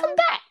 And then come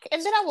back.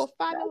 And then I will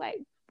find the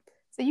light.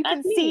 So you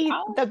can see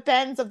the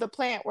bends of the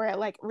plant where it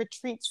like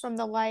retreats from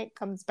the light,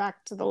 comes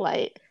back to the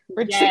light,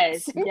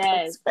 retreats.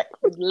 Yes.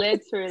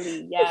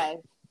 Literally, yes.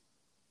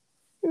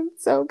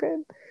 It's so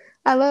good.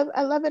 I love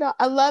it all.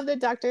 I love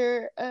that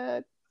Dr.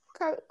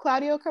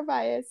 Claudio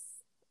Carvalles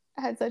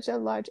had such a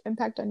large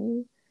impact on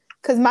you.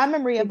 Because my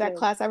memory of that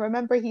class, I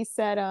remember he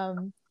said,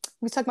 we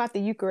was talking about the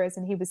Eucharist,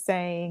 and he was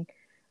saying,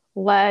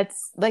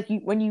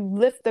 when you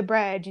lift the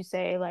bread, you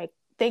say, like,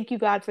 thank you,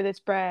 God, for this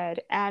bread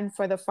and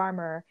for the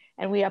farmer.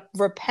 And we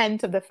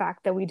repent of the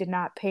fact that we did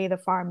not pay the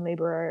farm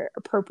laborer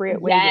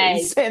appropriate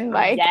wages and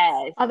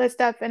all this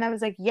stuff. And I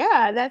was like,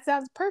 yeah, that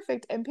sounds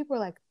perfect. And people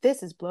were like,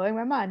 this is blowing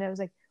my mind. And I was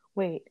like,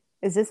 wait,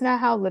 is this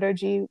not how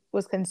liturgy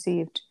was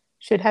conceived?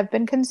 Should have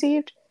been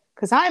conceived?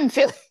 Because I'm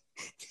feeling...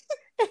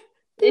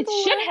 it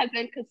should have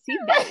been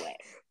conceived that way.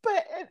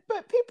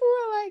 But people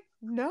were like,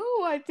 no,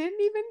 I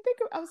didn't even think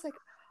of... I was like,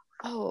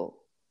 oh,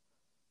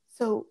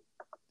 so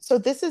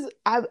this is...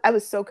 I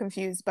was so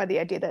confused by the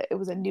idea that it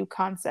was a new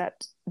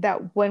concept,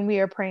 that when we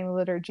are praying the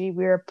liturgy,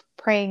 we are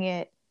praying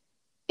it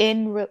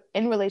in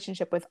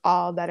relationship with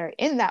all that are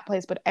in that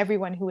place, but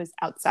everyone who is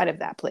outside of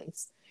that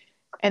place.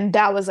 And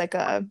that was like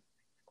a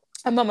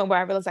moment where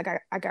I realized like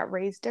I got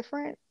raised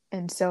different.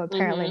 And so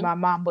apparently my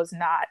mom was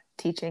not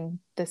teaching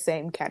the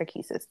same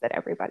catechesis that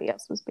everybody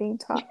else was being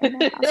taught in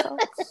that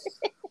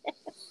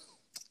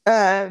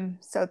household.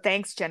 So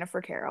thanks,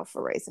 Jennifer Carroll,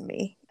 for raising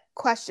me.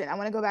 Question, I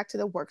want to go back to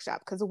the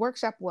workshop, because the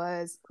workshop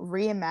was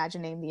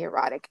reimagining the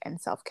erotic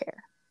and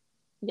self-care.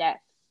 Yes.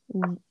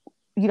 You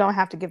don't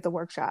have to give the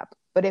workshop,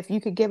 but if you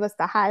could give us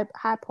the high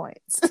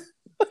points.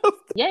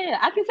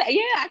 I can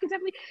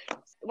definitely...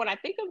 When I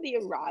think of the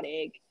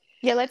erotic...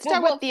 Yeah, let's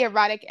start with the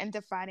erotic and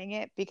defining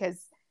it, because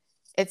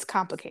it's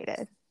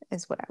complicated,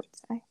 is what I would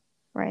say,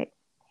 right?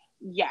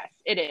 Yes,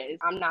 it is.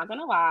 I'm not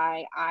gonna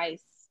lie, I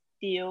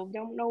still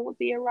don't know what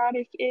the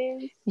erotic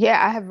is.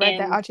 Yeah, I have read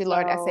that Audre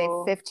Lorde essay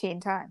 15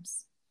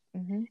 times.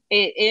 Mm-hmm.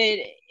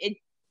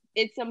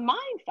 It's a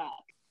mind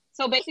fuck.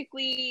 So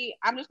basically,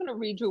 I'm just gonna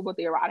read you what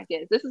the erotic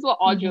is. This is what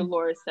Audre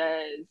Lorde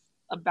says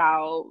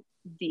about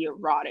the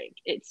erotic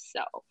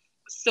itself.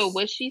 So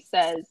what she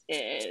says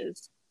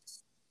is,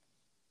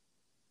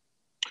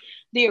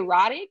 the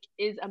erotic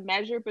is a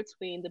measure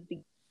between the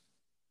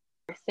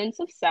sense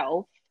of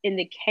self and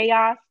the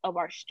chaos of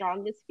our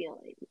strongest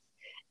feelings.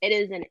 It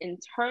is an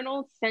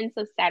internal sense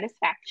of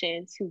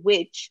satisfaction to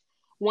which,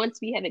 once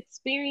we have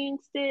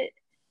experienced it,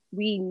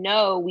 we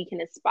know we can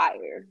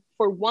aspire.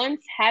 For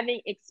once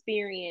having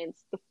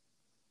experienced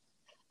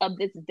of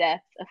this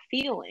depth of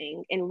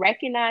feeling and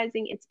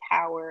recognizing its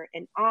power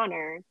and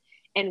honor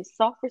and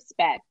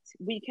self-respect,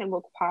 we can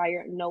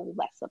require no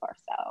less of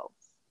ourselves.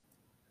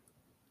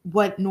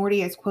 What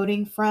Nordia is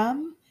quoting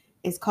from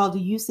is called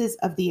Uses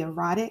of the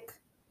Erotic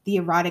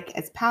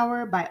as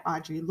Power by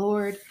Audre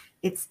Lorde.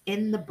 It's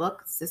in the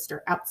book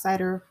Sister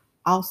Outsider.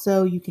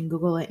 Also, you can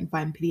Google it and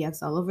find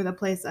PDFs all over the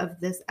place of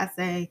this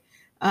essay.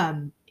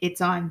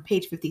 It's on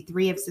page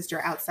 53 of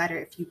Sister Outsider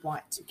if you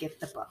want to get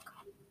the book.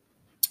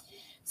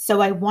 So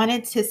I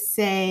wanted to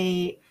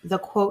say the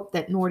quote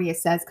that Nordia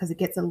says, because it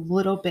gets a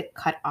little bit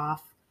cut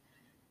off.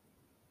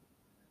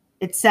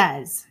 It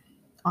says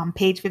on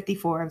page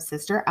 54 of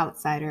Sister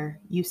Outsider,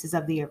 Uses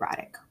of the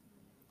Erotic.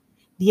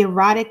 The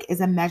erotic is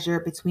a measure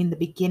between the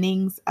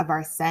beginnings of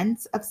our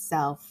sense of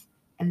self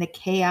and the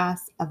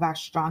chaos of our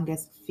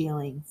strongest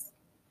feelings.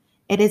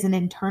 It is an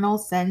internal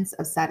sense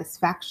of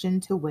satisfaction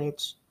to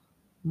which,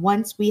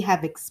 once we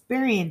have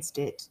experienced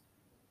it,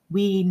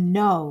 we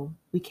know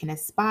we can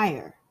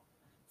aspire.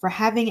 For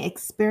having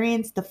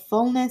experienced the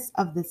fullness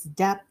of this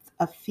depth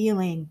of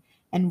feeling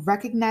and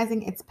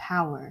recognizing its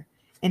power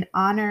in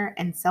honor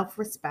and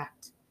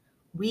self-respect,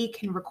 we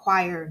can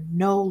require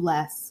no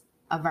less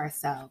of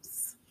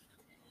ourselves.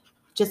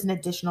 Just an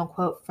additional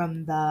quote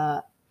from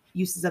the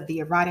Uses of the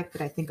Erotic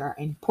that I think are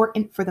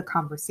important for the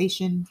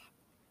conversation.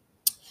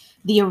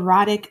 The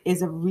erotic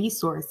is a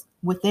resource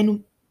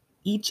within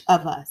each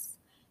of us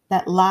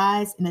that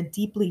lies in a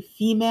deeply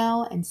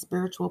female and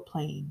spiritual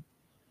plane,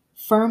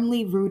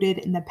 firmly rooted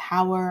in the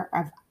power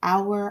of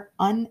our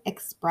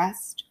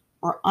unexpressed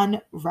or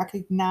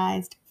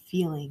unrecognized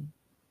feeling.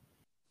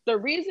 The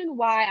reason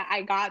why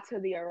I got to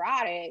the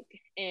erotic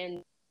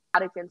and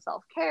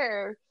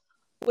self-care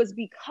was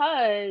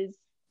because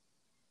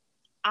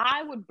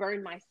I would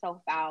burn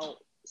myself out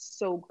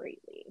so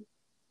greatly.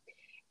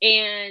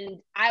 And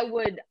I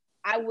would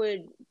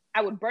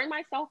I would burn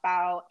myself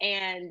out,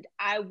 and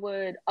I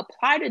would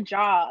apply to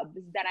jobs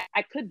that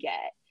I could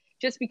get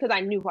just because I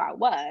knew who I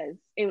was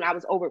and I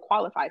was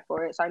overqualified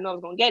for it. So I know I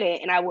was going to get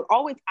it. And I would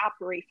always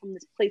operate from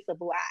this place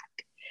of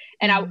lack.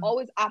 And I would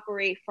always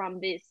operate from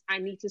this, I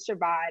need to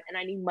survive and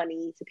I need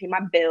money to pay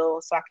my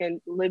bills so I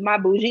can live my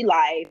bougie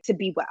life to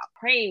be well.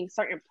 Praying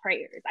certain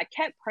prayers. I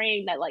kept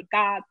praying that, like,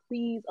 God,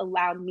 please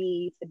allow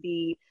me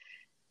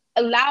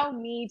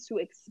to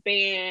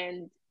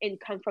expand and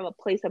come from a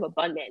place of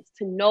abundance,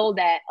 to know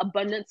that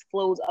abundance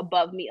flows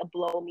above me,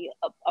 below me,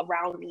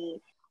 around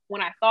me.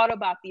 When I thought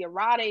about the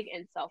erotic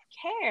and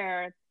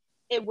self-care,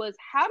 it was,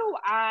 how do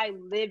I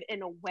live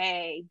in a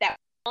way that,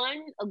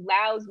 one,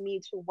 allows me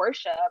to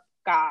worship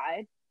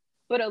God,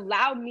 but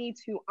allow me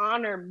to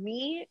honor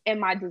me and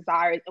my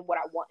desires and what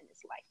I want in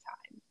this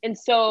lifetime. And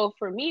so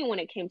for me, when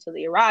it came to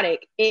the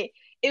erotic, it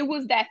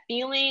was that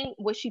feeling,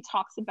 what she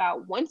talks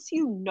about, once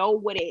you know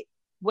what it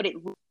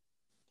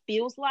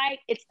feels like,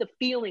 it's the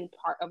feeling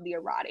part of the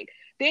erotic.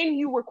 Then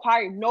you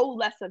require no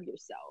less of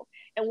yourself.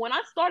 And when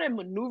I started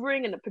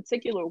maneuvering in a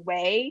particular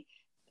way,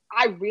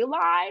 I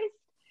realized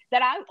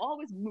that I've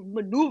always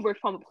maneuvered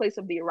from a place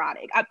of the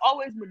erotic. I've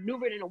always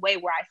maneuvered in a way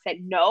where I said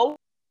no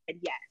and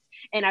yes.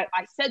 And I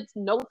said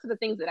no to the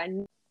things that I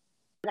knew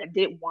that I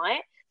didn't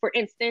want. For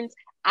instance,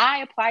 I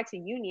applied to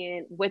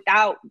Union with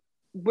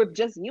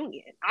just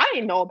Union. I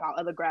didn't know about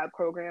other grad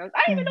programs.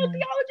 I didn't even know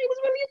theology was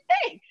really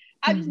a thing.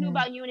 I just knew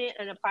about Union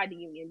and applied to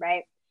Union,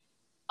 right?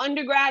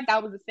 Undergrad,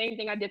 that was the same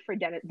thing I did for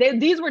dentist.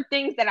 These were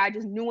things that I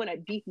just knew in a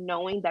deep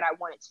knowing that I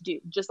wanted to do.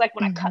 Just like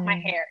when I cut my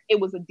hair, it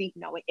was a deep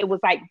knowing. It was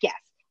like, yes,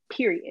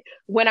 period.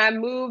 When I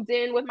moved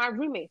in with my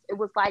roommates, it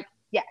was like,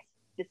 yes,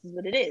 this is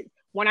what it is.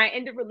 When I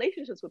ended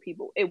relationships with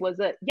people, it was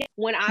a yes.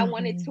 When I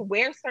wanted to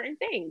wear certain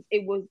things,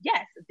 it was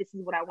yes, this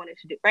is what I wanted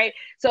to do, right?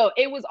 So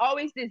it was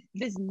always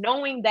this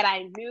knowing that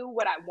I knew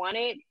what I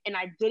wanted, and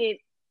I didn't,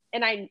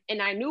 and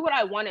I knew what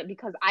I wanted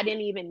because I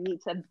didn't even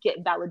need to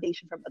get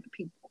validation from other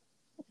people.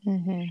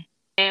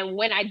 And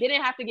when I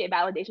didn't have to get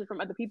validation from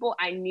other people,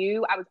 I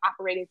knew I was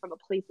operating from a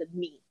place of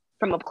me,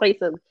 from a place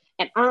of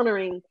and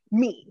honoring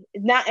me,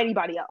 not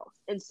anybody else.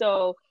 And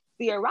so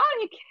the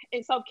erotic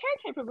and self-care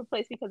came from a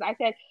place because I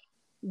said,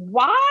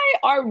 why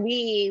are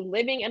we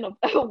living in a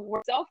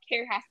where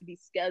self-care has to be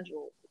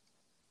scheduled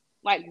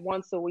like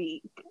once a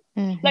week?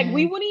 Like,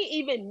 we wouldn't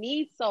even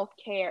need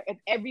self-care if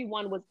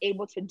everyone was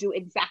able to do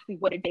exactly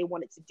what they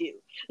wanted to do.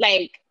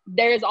 Like,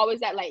 there's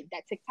always that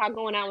TikTok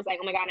going on. It's like,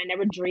 oh my God, I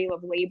never dream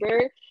of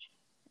labor.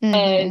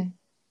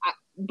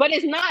 But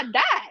it's not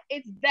that.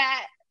 It's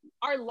that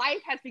our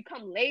life has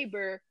become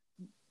labor,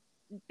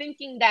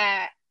 thinking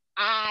that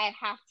I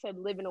have to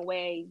live in a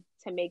way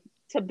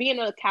to be in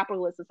a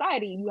capitalist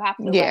society, you have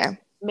to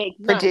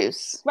make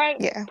produce, money,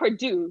 right?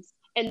 Produce.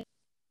 And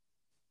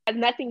has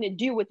nothing to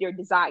do with your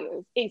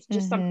desires. It's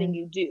just something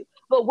you do.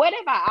 But what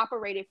if I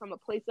operated from a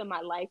place in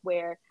my life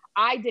where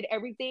I did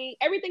everything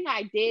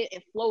I did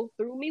and flowed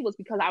through me was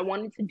because I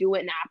wanted to do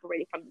it and I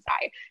operated from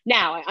desire.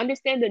 Now, I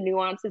understand the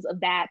nuances of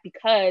that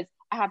because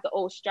I have the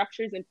old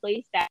structures in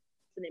place that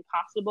it's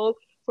impossible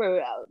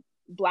for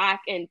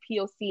Black and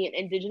POC and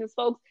Indigenous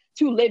folks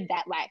to live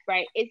that life,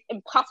 right? It's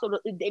impossible.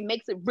 It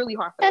makes it really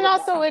hard for them. And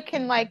also it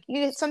can, like,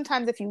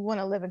 sometimes if you want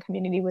to live in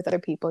community with other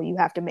people, you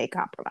have to make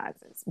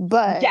compromises.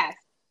 But yes.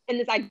 And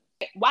it's like,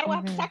 why do I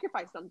have to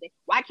sacrifice something?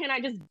 Why can't I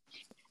just?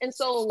 And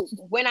so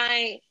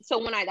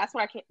that's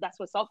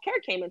what self-care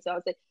came into. I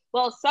was like,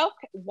 well,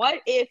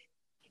 what if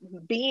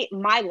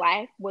my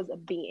life was a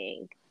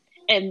being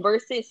and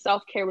versus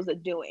self-care was a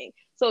doing?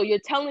 So you're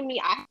telling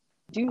me I have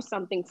to do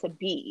something to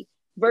be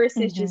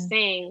versus just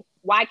saying,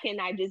 why can't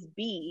I just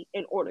be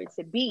in order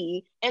to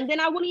be? And then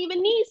I wouldn't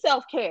even need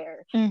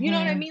self-care. You know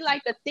what I mean?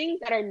 Like, the things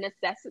that are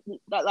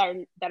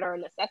a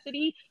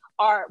necessity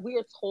we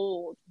are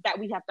told that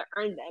we have to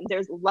earn them.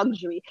 There's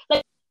luxury,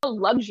 like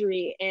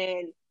luxury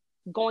and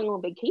going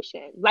on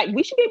vacation. Like,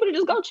 we should be able to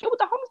just go chill with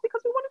the homies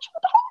because we want to chill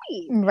with the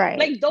homies. Right.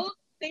 Like, those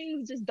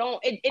things just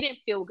don't, it didn't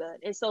feel good.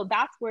 And so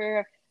that's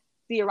where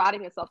the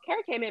erotic and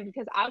self-care came in,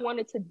 because I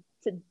wanted to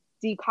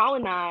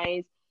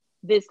decolonize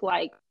this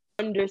like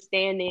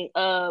understanding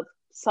of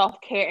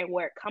self-care and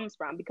where it comes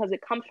from, because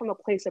it comes from a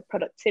place of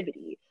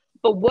productivity.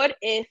 But what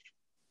if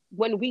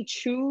when we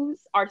choose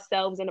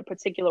ourselves in a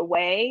particular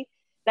way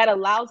that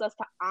allows us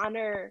to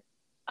honor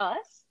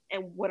us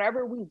and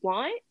whatever we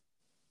want,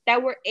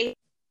 that we're able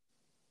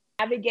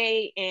to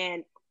navigate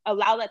and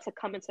allow that to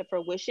come into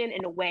fruition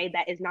in a way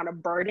that is not a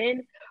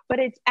burden, but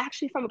it's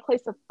actually from a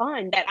place of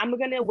fun, that I'm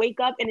going to wake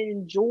up and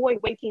enjoy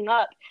waking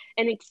up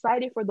and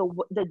excited for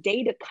the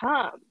day to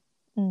come,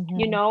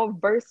 you know,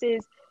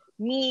 versus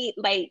me,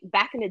 like,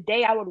 back in the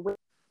day, I would wake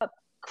up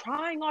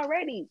crying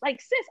already.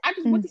 Like, sis, I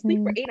just went to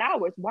sleep for 8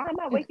 hours. Why am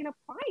I waking up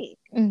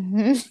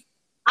crying?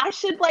 I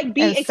should like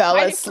be excited fell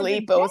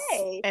asleep for the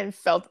day. and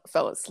fell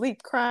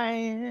asleep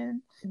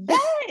crying.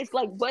 Yes,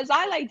 like, was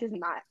I like just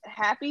not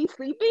happy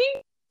sleeping?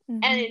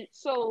 And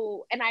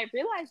so, and I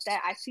realized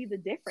that I see the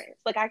difference.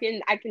 Like, I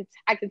can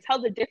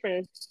tell the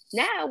difference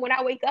now. When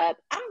I wake up,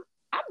 I'm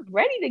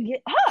ready to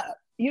get up.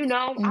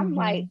 I'm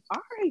like,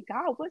 all right,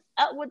 God, what's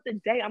up with the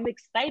day? I'm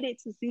excited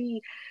to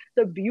see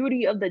the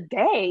beauty of the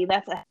day.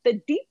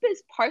 The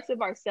deepest parts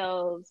of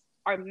ourselves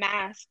are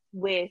masked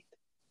with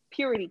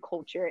purity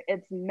culture.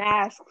 It's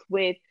masked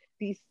with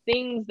these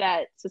things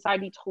that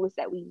society told us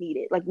that we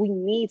needed. Like, we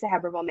need to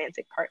have a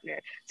romantic partner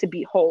to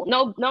be whole.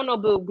 No,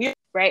 boo.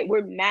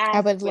 We're masked.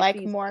 I would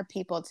like more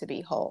people to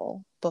be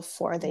whole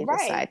before they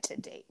decide to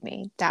date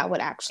me. That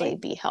would actually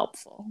be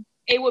helpful.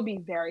 It would be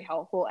very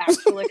helpful,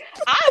 actually.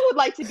 I would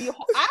like to be able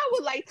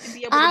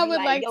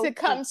to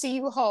come to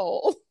you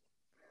whole.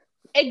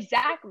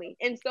 Exactly.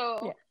 And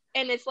so,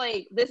 and it's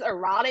like, this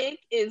erotic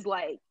is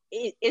like,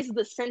 it's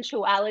the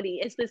sensuality.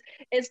 It's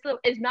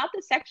not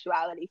the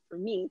sexuality for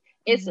me.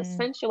 It's the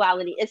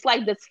sensuality. It's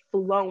like this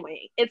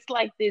flowing. It's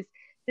like this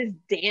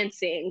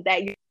dancing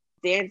that you're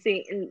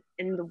dancing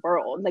in the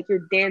world. Like,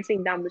 you're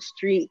dancing down the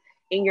street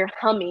and you're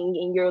humming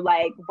and you're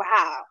like,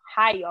 wow,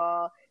 hi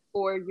y'all.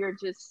 Or you're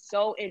just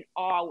so in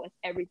awe with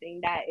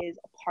everything that is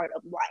a part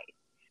of life.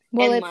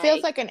 Well, it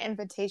feels like an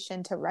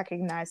invitation to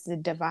recognize the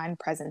divine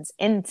presence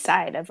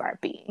inside of our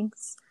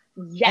beings.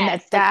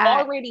 Yes, and that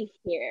already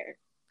here,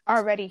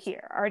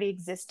 already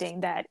existing.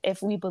 That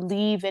if we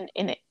believe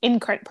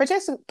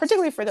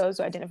particularly for those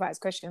who identify as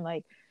Christian,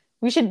 like,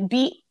 we should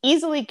be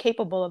easily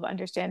capable of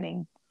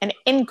understanding an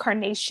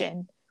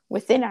incarnation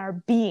within our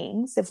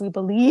beings if we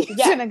believe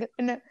in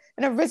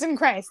a risen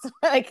Christ.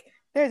 Like,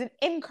 there's an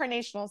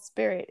incarnational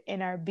spirit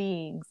in our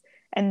beings,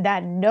 and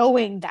that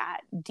knowing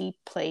that deep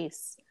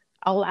place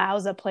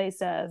allows a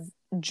place of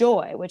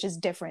joy, which is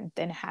different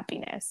than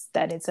happiness.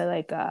 That it's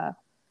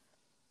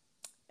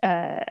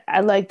I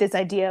like this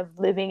idea of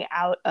living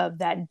out of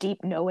that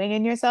deep knowing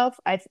in yourself.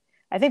 I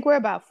think we're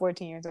about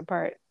 14 years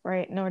apart,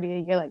 right?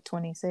 Nordia, you're like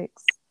 26.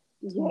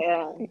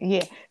 Yeah.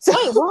 So,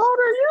 wait, how old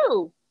are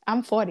you?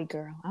 I'm 40,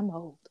 girl. I'm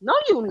old. No,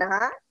 you're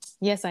not.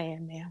 Yes, I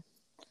am, ma'am.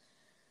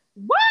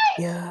 What?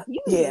 Yeah.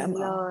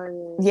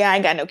 I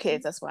ain't got no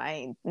kids. That's why I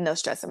ain't no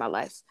stress in my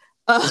life.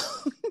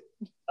 Oh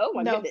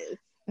my goodness.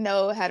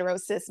 No hetero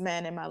cis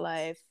men in my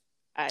life.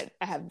 I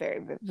have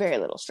very, very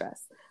little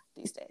stress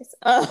these days.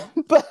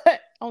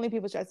 But only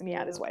people stressing me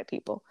out is white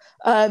people.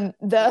 What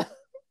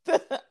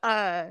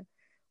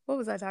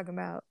was I talking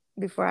about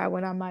before I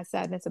went on my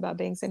sadness about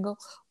being single?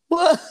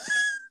 What?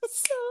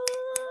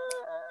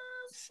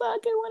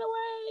 Fucking went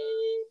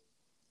away.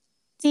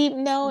 Deep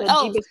knowing.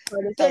 Deepest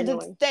part is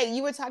knowing.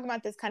 You were talking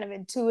about this kind of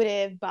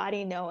intuitive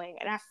body knowing,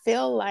 and I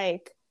feel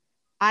like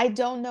I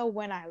don't know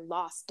when I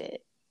lost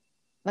it.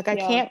 Like, I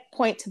can't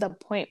point to the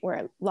point where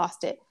I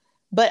lost it.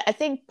 But I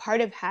think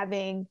part of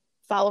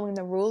following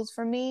the rules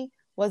for me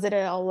was that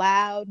it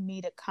allowed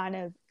me to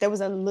there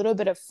was a little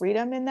bit of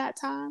freedom in that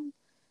time.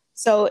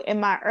 So in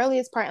my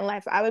earliest part in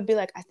life, I would be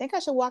like, I think I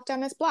should walk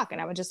down this block.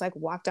 And I would just like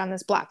walk down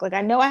this block. Like,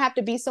 I know I have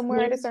to be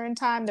somewhere at a certain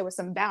time. There were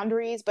some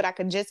boundaries, but I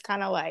could just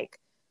kind of like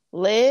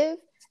live.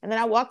 And then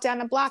I walk down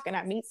the block and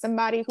I meet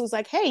somebody who's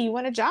like, hey, you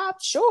want a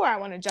job? Sure, I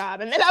want a job.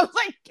 And then I was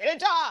like, get a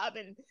job.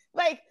 And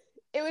like,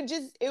 it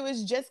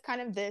was just kind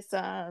of this,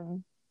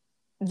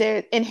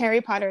 there in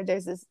Harry Potter,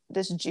 there's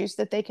this juice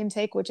that they can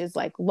take, which is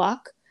like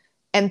luck.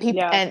 And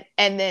people, and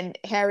then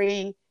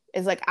Harry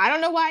is like, I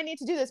don't know why I need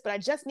to do this, but I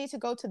just need to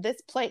go to this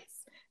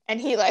place.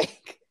 And he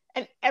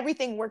and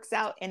everything works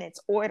out in its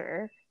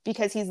order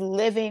because he's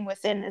living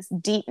within this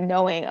deep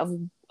knowing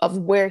of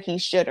where he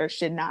should or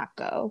should not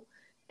go.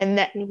 And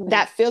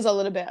that feels a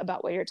little bit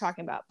about what you're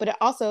talking about. But it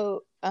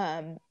also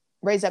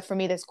raised up for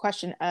me this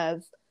question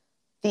of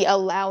the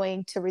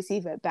allowing to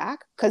receive it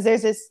back. Because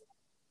there's this,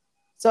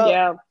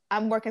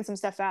 I'm working some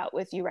stuff out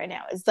with you right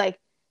now. It's like,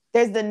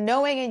 there's the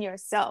knowing in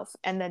yourself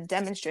and then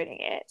demonstrating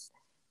it.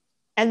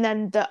 And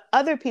then the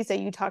other piece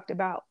that you talked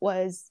about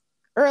was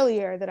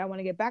earlier that I want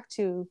to get back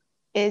to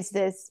is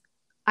this,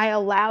 how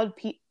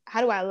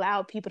do I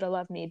allow people to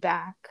love me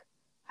back?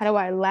 How do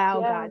I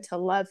allow God to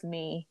love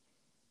me?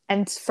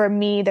 And for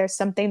me, there's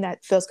something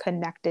that feels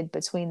connected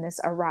between this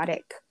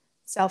erotic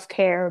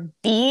self-care,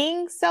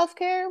 being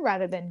self-care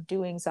rather than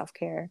doing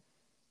self-care,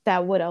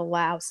 that would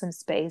allow some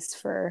space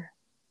for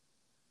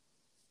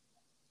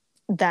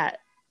that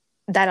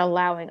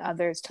allowing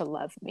others to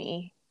love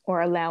me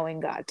or allowing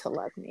God to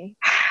love me.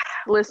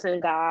 Listen,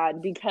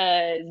 God,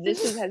 because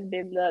this has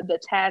been the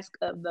task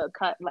of the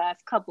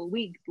last couple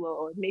weeks,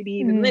 Lord, maybe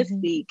even this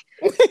week,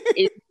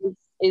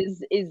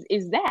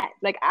 is that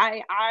like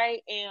I'm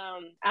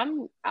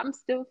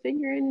still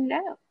figuring it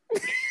out.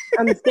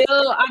 I'm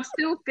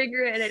still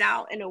figuring it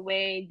out in a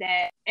way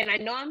that, and I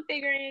know I'm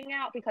figuring it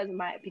out because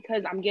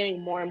I'm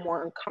getting more and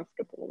more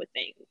uncomfortable with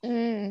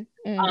things.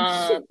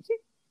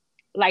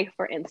 Like,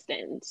 for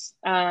instance,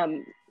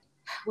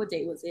 what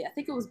day was it? I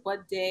think it was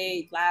one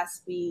day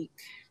last week.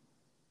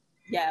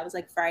 Yeah, it was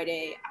like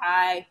Friday.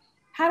 I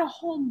had a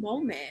whole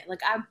moment.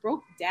 Like, I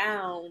broke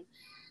down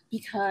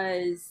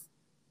because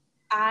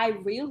I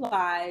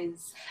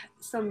realized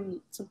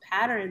some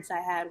patterns I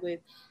had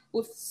with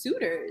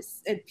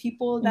suitors and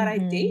people that I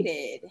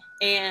dated.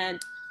 And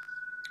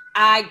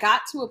I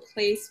got to a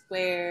place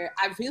where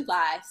I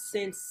realized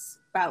since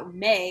about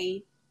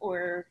May,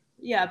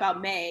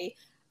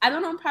 I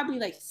don't know, probably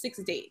like 6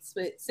 dates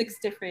with 6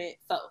 different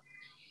folk.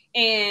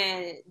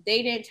 And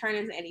they didn't turn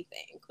into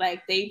anything.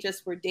 Like, they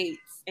just were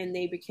dates, and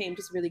they became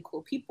just really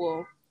cool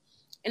people.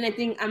 And I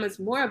think I was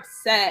more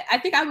upset. I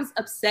think I was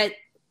upset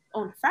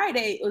on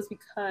Friday. It was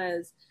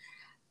because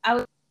I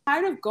was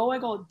tired of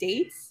going on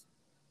dates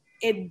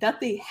and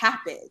nothing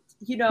happened.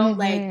 You know,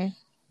 like,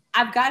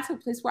 I've got to a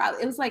place where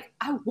it was like,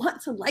 I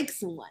want to like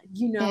someone,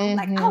 you know,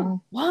 like, I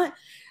want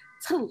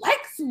to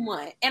like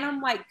someone. And I'm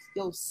like,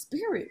 yo,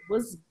 spirit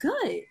was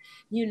good,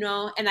 you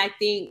know? And I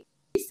think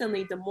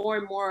recently, the more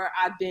and more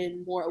I've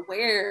been more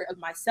aware of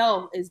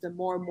myself is the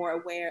more and more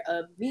aware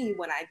of me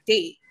when I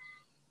date.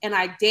 And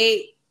I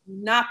date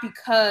not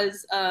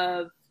because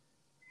of,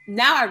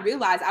 now I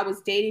realize I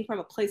was dating from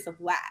a place of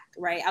lack,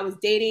 right? I was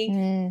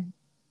dating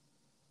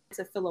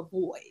to fill a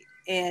void.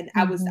 And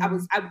I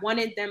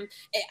wanted them,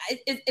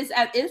 it's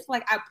as if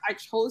like I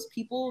chose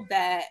people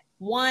that,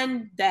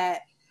 one,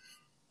 that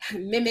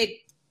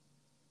mimic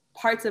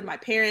parts of my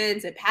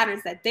parents and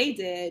patterns that they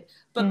did,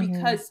 but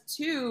because,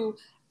 two,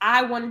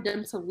 I wanted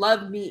them to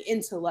love me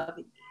into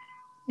loving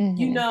me.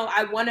 You know,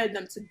 I wanted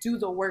them to do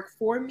the work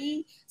for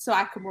me so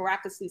I could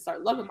miraculously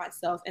start loving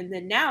myself. And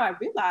then now I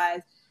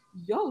realize,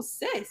 yo,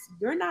 sis,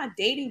 you're not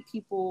dating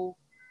people.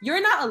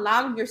 You're not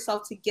allowing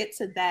yourself to get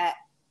to that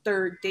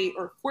 3rd date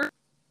or 4th.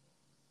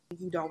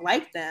 You don't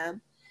like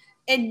them.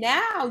 And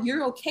now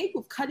you're okay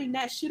with cutting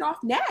that shit off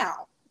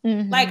now.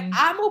 Like,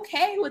 I'm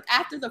okay with,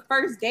 after the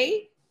 1st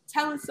date,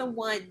 telling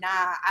someone, nah,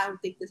 I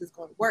don't think this is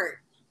going to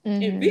work.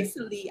 And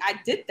recently I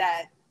did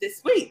that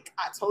this week.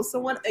 I told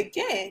someone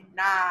again,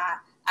 nah,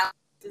 I don't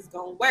think this is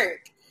going to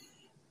work.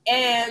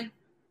 And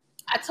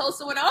I told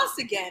someone else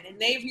again, and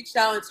they reached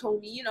out and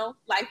told me, you know,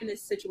 life in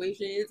this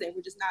situation is, and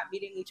we're just not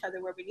meeting each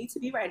other where we need to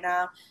be right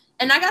now.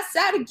 And I got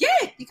sad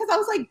again because I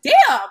was like,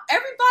 damn,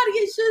 everybody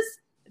is just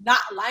not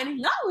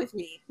lining up with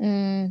me.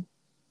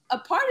 A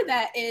part of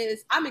that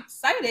is I'm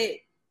excited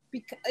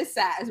because it's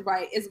sad,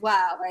 right? As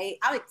well, right?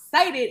 I'm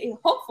excited and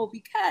hopeful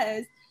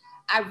because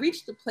I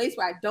reached the place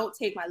where I don't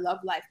take my love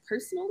life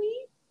personally,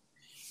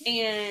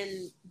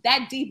 and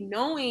that deep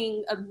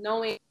knowing of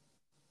knowing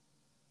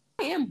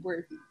I am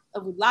worthy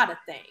of a lot of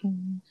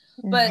things.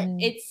 But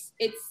it's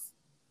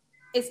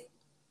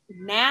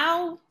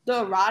now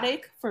the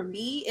erotic for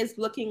me is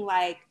looking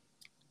like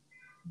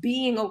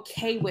being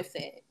okay with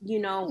it, you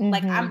know,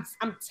 like I'm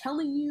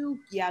telling you,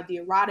 yeah, the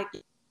erotic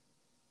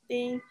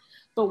thing,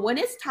 but when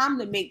it's time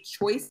to make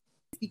choices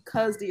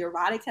because the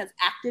erotic has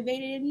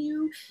activated in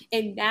you,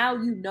 and now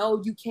you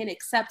know you can't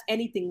accept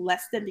anything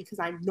less than, because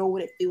I know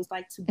what it feels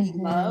like to be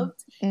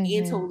loved and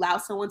to allow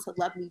someone to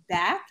love me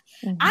back.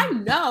 I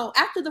know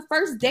after the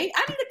 1st date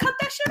I need to cut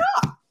that shit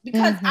off,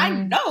 because I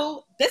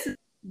know this is,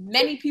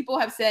 many people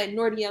have said,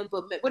 Nordia,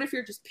 but what if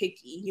you're just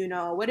picky, you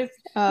know, what if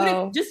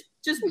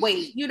just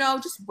wait, you know,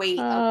 just wait.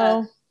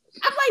 I'm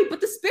like, but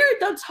the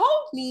spirit done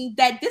told me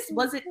that this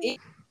wasn't it,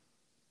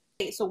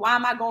 so why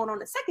am I going on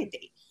a 2nd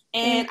date?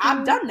 And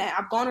I've done that.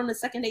 I've gone on a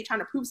 2nd date trying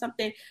to prove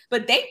something,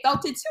 but they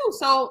felt it too.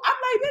 So I'm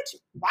like, bitch,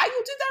 why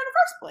you do that in the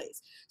first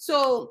place?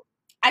 So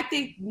I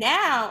think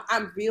now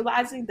I'm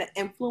realizing the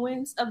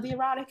influence of the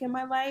erotic in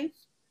my life.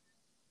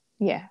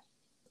 Yeah.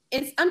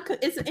 It's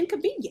an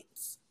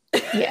inconvenience.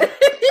 Yeah.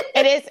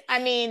 It is, I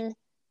mean,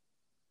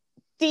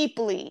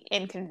 deeply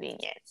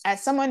inconvenient.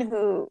 As someone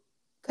who,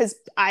 because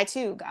I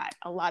too got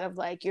a lot of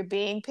like, you're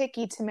being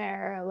picky,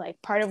 Tamara,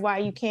 like part of why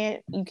you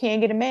can't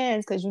get a man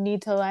is because you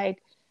need to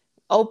like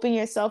open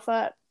yourself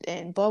up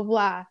and blah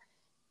blah.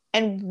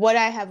 And what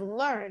I have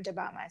learned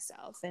about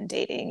myself in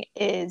dating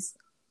is,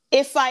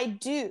 if I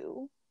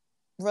do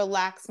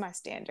relax my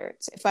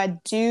standards, if I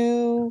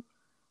do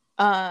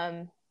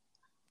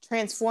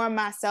transform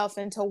myself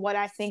into what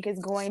I think is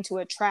going to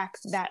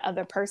attract that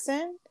other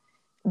person,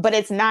 but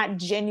it's not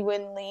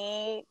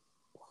genuinely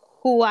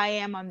who I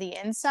am on the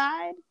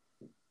inside,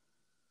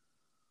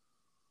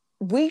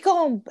 we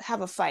gonna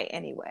have a fight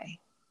anyway.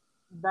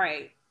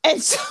 Right.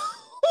 And so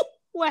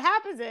what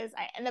happens is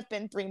I end up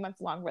in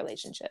 3-month-long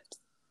relationships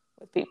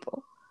with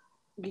people.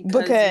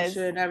 Because you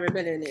should have never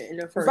been in it in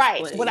the first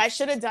place. Right. What I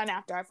should have done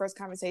after our first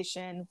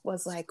conversation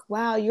was like,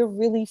 wow, you're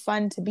really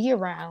fun to be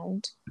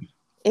around.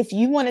 If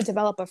you want to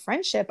develop a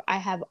friendship, I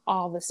have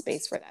all the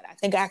space for that. I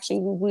think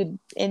actually we would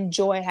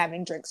enjoy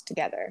having drinks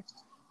together.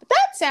 But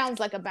that sounds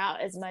like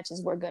about as much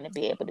as we're going to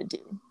be able to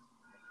do.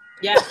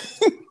 Yeah.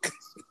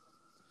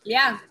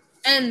 Yeah.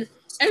 And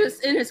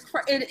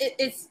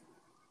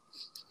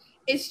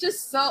it's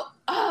just so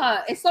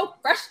it's so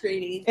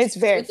frustrating. It's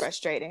very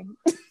frustrating.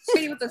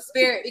 With the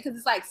spirit, because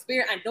it's like,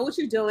 spirit, I know what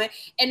you're doing,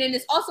 and then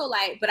it's also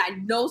like, but I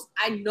know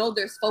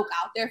there's folk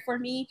out there for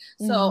me,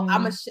 so I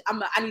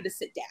need to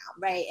sit down,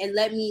 right, and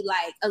let me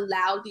like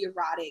allow the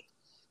erotic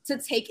to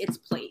take its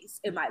place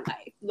in my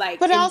life, like.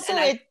 But also,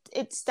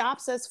 it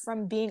stops us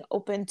from being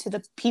open to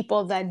the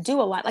people that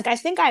do a lot. Like, I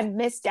think I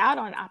missed out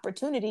on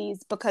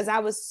opportunities because I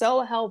was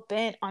so hell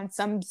bent on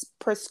some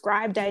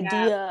prescribed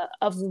idea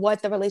of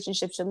what the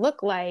relationship should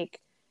look like,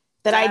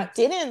 that I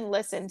didn't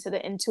listen to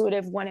the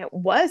intuitive when it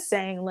was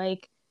saying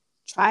like,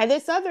 try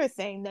this other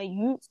thing that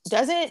you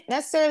doesn't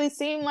necessarily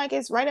seem like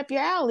it's right up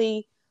your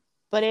alley,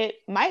 but it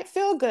might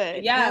feel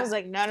good. Yeah. And I was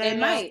like, no.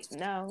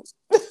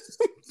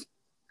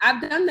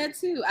 I've done that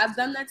too.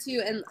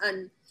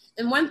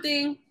 And one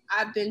thing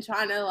I've been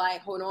trying to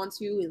like hold on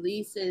to at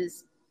least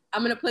is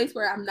I'm in a place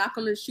where I'm not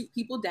going to shoot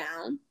people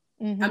down.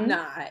 Mm-hmm. I'm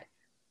not.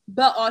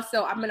 But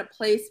also I'm in a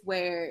place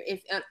where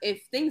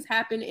if things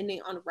happen and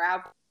they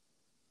unravel,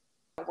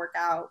 work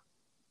out,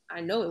 I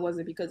know it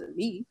wasn't because of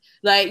me.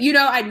 Like, you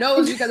know, I know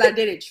it's because I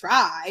didn't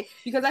try,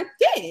 because I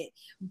did.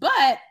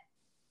 But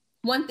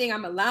one thing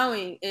I'm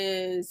allowing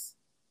is,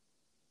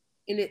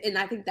 and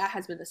I think that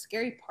has been the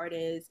scary part,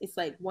 is it's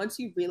like once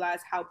you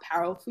realize how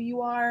powerful you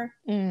are,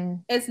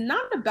 it's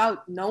not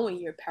about knowing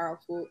you're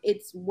powerful.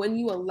 It's when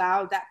you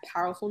allow that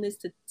powerfulness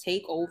to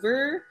take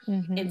over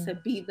and to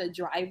be the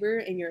driver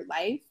in your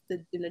life,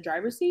 in the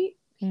driver's seat,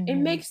 it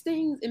makes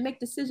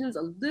decisions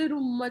a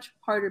little much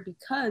harder,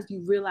 because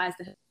you realize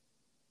that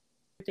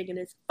in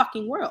this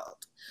fucking world.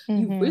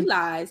 You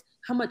realize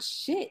how much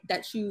shit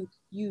that you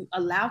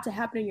allowed to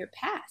happen in your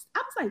past. I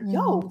was like,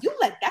 yo, you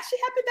let that shit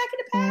happen back in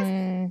the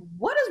past?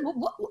 What?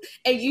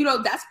 And you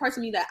know, that's part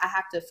of me that I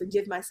have to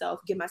forgive myself,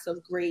 give myself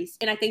grace.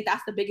 And I think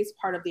that's the biggest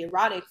part of the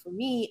erotic for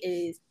me,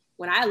 is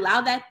when I allow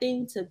that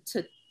thing to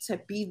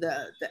be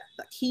the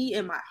key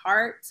in my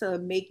heart, to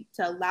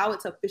allow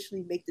it to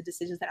officially make the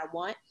decisions that I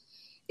want.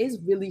 It's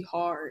really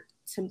hard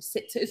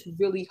it's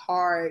really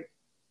hard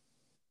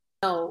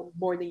know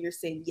more than you're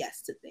saying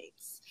yes to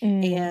things.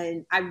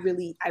 And I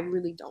really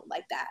don't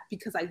like that,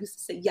 because I used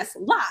to say yes a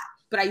lot,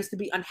 but I used to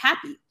be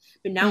unhappy.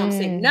 But now I'm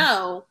saying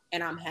no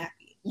and I'm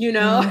happy, you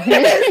know?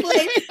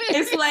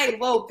 it's like,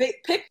 well,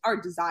 pick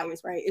our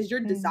desires, right? Is your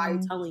desire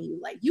telling you,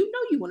 like, you know,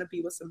 you want to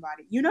be with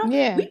somebody, you know?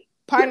 Yeah.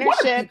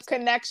 Partnership,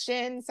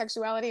 connection,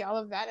 sexuality, all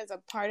of that is a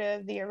part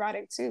of the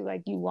erotic too.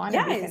 Like, you want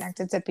to be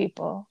connected to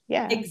people.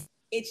 Yeah.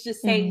 It's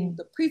just saying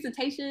the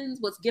presentations,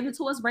 what's given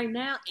to us right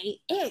now ain't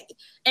it.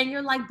 And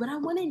you're like, but I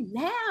want it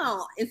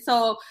now. And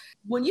so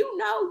when you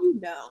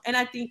know. And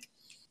I think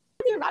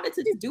the erotic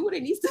to just do what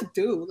it needs to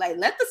do. Like,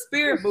 let the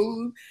spirit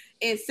move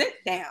and sit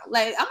down.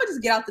 Like, I'm going to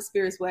just get out the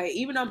spirit's way.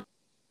 Even though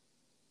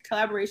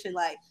collaboration,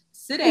 like,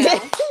 sit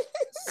down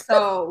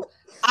so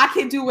I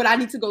can do what I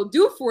need to go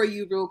do for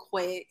you real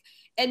quick.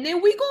 And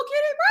then we go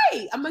get it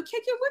right. I'm going to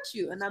kick it with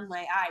you. And I'm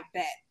like, I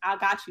bet. I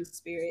got you,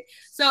 spirit.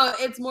 So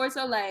it's more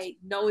so like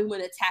knowing when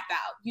to tap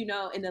out, you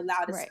know, and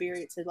allow the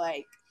spirit to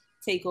like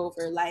take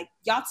over. Like,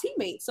 y'all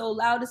teammates. So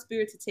allow the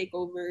spirit to take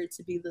over,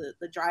 to be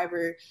the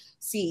driver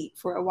seat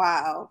for a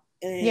while.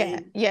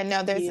 And,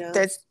 no,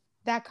 there's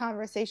that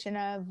conversation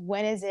of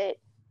when is it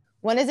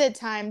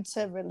time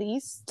to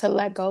release, to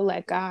let go,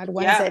 let God?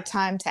 When is it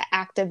time to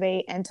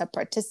activate and to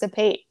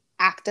participate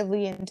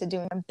actively into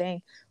doing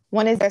something?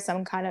 When is there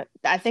some kind of,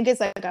 I think it's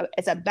like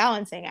it's a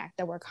balancing act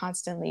that we're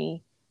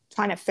constantly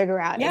trying to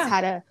figure out, is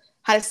how to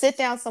sit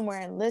down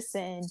somewhere and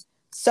listen,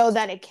 so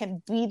that it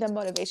can be the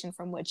motivation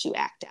from which you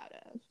act out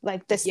of.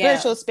 Like, the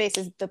spiritual space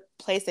is the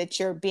place that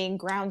you're being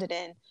grounded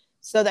in,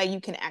 so that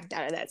you can act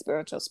out of that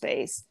spiritual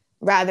space,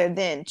 rather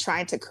than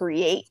trying to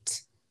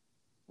create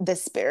the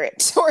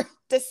spirit or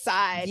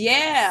decide,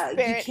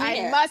 spirit,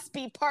 I must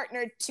be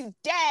partnered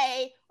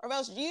today or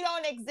else you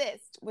don't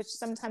exist, which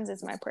sometimes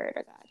is my prayer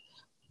to God.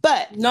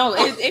 But no,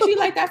 it be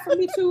like that for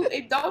me too.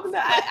 It don't.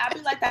 I be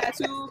like that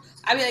too.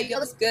 I be like, yo,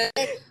 it's good.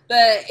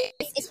 But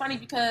it's funny,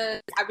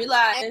 because I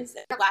realized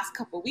in the last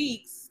couple of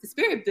weeks, the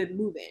spirit been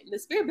moving. The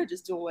spirit been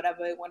just doing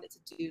whatever it wanted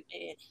to do,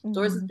 and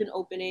doors has been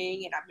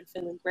opening, and I've been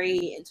feeling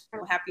great.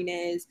 Internal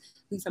happiness.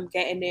 At least I'm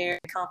getting there.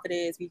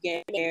 Confidence. We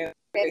getting there.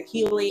 We're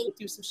healing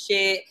through some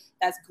shit.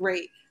 That's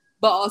great.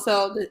 But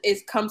also,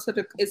 it's come to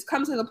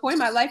the point in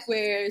my life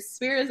where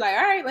spirit is like,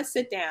 all right, let's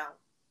sit down.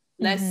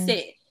 Let's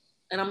sit.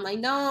 And I'm like,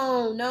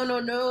 no. I'm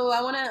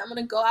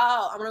gonna go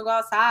out. I'm gonna go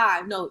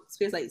outside. No,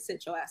 spirit's like,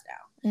 sit your ass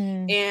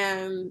down.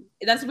 And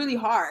that's really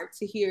hard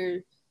to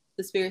hear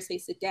the spirit say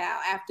sit down,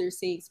 after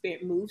seeing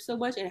spirit move so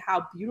much, and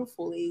how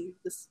beautifully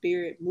the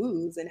spirit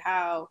moves, and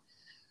how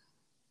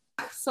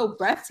so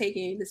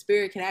breathtaking the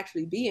spirit can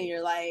actually be in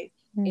your life.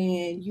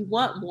 And you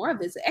want more of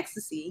this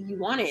ecstasy. You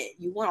want it.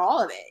 You want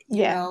all of it.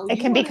 You know? It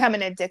can become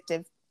an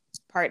addictive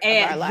part of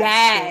our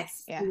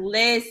lives. Yes,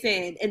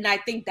 listen. And I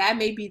think that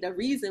may be the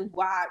reason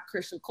why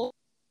Christian culture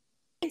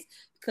is,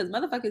 because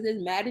motherfuckers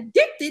is mad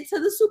addicted to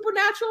the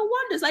supernatural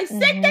wonders. Like,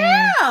 sit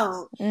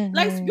down.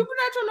 Like,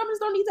 supernatural numbers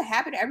don't need to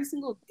happen every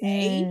single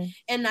day.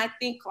 And I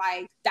think,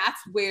 like,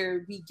 that's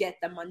where we get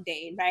the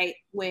mundane, right?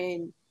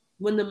 When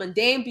the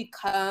mundane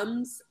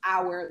becomes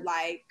our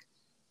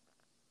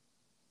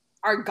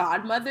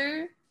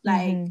godmother,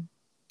 like,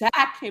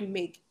 that can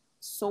make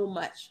so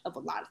much of a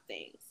lot of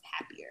things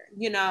happier,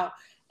 you know?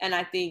 And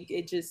I think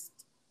it just,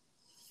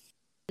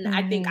 and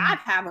I think I'd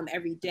have them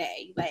every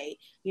day, like,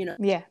 you know,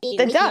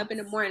 waking up in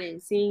the morning,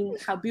 seeing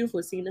how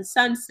beautiful, seeing the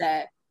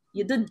sunset,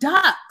 the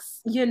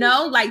ducks, you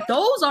know, like,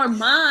 those are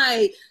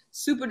my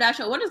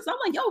supernatural wonders. So I'm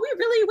like, yo, we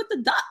really with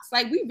the ducks,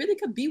 like, we really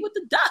could be with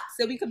the ducks,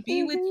 and we could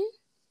be with,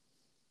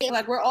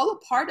 like, we're all a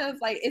part of,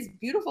 like, it's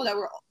beautiful that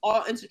we're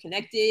all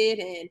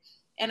interconnected,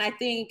 And I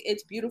think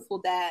it's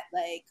beautiful that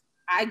like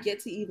I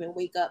get to even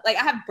wake up. Like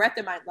I have breath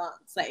in my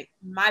lungs. Like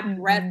my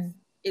breath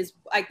is,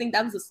 I think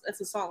that's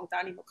a song with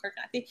Donnie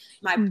McClurkin. I think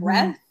my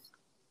breath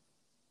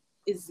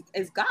is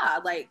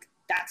God. Like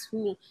that's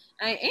who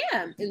I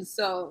am. And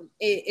so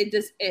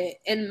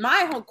and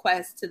my whole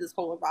quest to this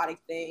whole erotic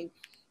thing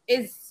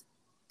is,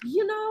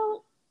 you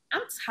know,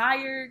 I'm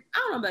tired. I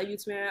don't know about you,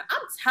 Tamara.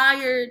 I'm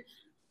tired.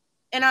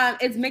 And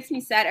it makes me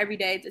sad every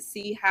day to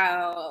see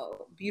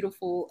how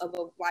beautiful of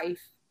a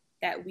wife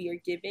that we are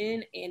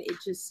given, and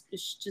it's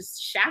just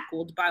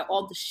shackled by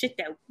all the shit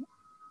that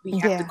we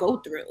have to go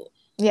through.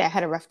 Yeah, I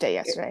had a rough day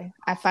yesterday.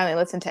 I finally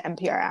listened to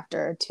NPR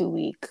after a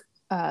 2-week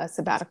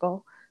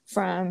sabbatical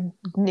from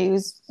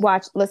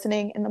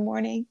listening in the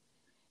morning,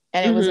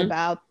 and it was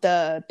about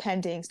the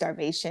pending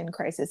starvation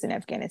crisis in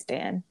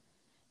Afghanistan.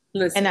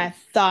 And I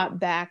thought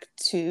back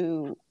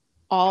to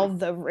all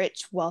the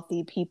rich,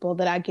 wealthy people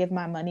that I give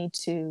my money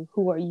to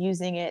who are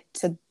using it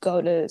to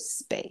go to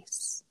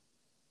space.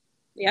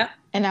 Yeah.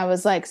 And I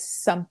was like,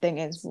 something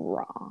is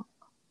wrong.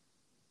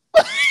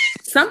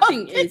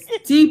 Something is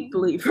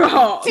deeply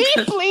wrong.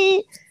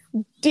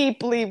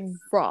 Deeply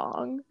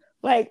wrong.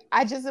 Like,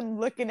 I just am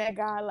looking at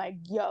God like,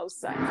 yo,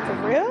 son,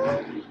 for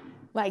real?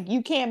 Like,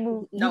 you can't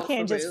move. You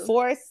can't just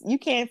force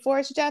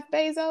Jeff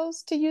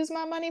Bezos to use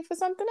my money for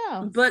something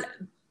else.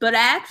 But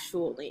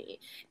actually,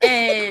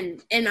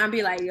 and I'll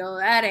be like, yo,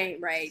 that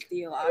ain't right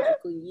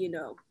theologically, you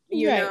know,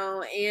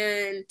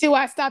 and do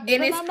I stop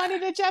giving my money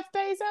to Jeff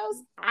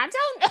Bezos? I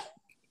don't know.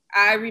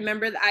 I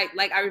remember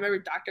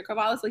Dr.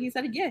 Cavallo, so he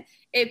said again,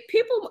 if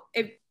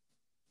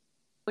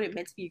when it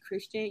meant to be a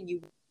Christian, you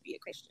would be a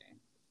Christian.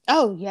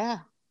 Oh yeah.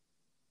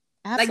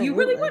 Absolutely. Like you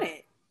really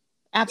wouldn't.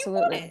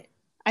 Absolutely. You wouldn't.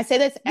 I say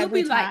this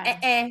every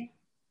time.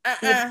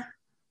 Like,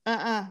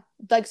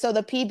 Like, so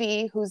the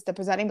PB, who's the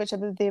presiding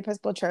bishop of the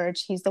Episcopal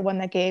Church, he's the one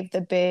that gave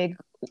the big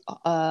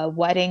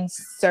wedding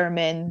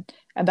sermon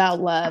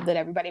about love that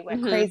everybody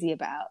went crazy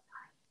about.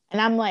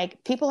 And I'm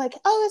like, people like,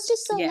 oh, it's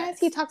just so nice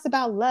he talks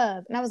about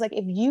love. And I was like,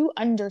 if you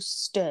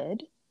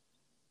understood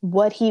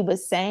what he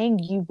was saying,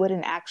 you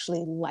wouldn't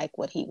actually like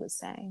what he was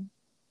saying.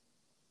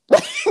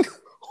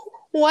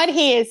 What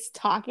he is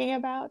talking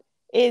about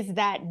is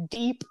that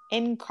deep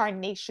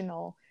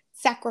incarnational,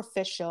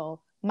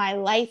 sacrificial, my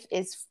life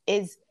is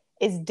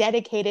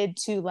dedicated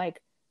to like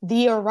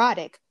the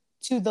erotic,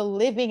 to the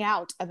living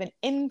out of an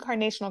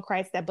incarnational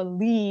Christ that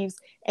believes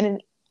in an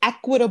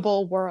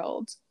equitable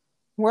world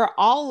where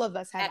all of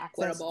us have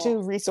access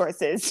to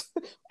resources.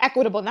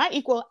 Equitable, not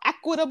equal,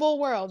 equitable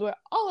world where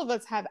all of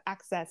us have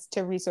access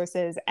to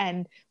resources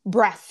and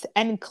breath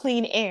and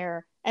clean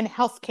air and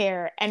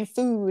healthcare and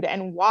food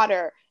and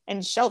water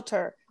and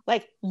shelter.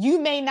 Like,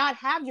 you may not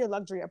have your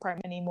luxury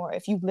apartment anymore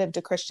if you've lived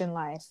a Christian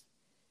life.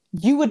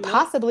 You would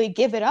possibly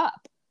give it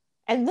up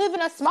and live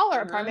in a smaller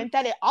apartment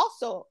that it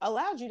also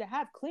allows you to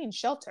have clean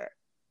shelter,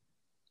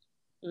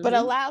 but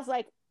allows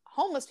like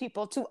homeless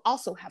people to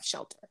also have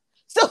shelter.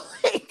 So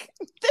like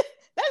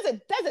that's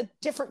a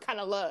different kind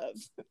of love.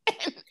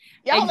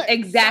 Y'all are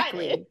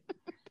exactly excited.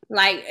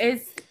 Like,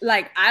 it's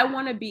like I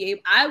want to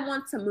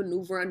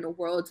maneuver in the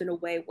world in a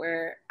way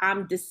where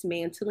I'm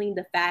dismantling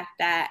the fact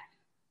that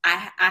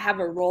I have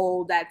a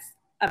role that's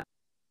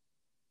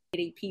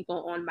getting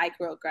people on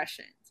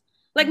microaggressions.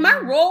 Like, my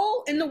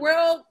role in the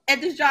world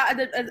at this job,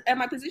 at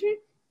my position,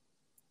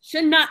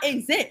 should not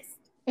exist.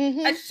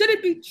 I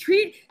shouldn't be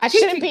treated. I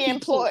shouldn't be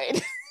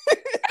employed.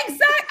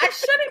 Exactly. I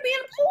shouldn't be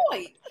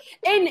employed.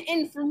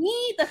 And for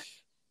me, the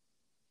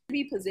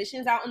be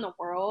positions out in the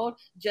world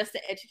just to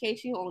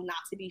educate you on not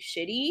to be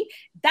shitty,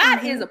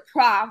 that is a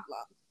problem.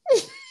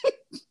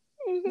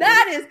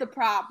 That is the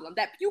problem.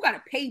 That you got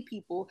to pay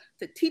people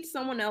to teach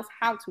someone else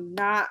how to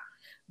not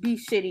be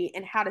shitty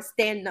and how to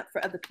stand up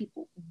for other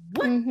people.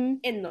 What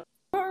in the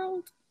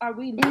world are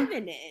we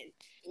living in?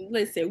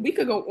 Listen, we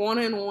could go on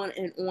and on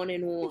and on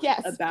and on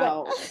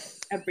about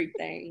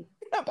everything.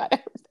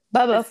 But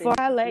before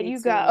I let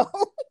you go,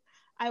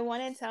 I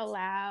wanted to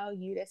allow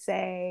you to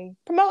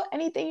promote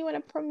anything you want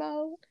to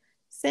promote,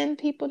 send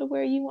people to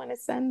where you want to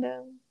send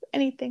them,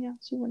 anything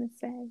else you want to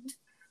say.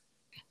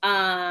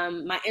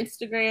 My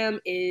Instagram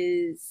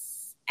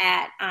is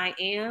at I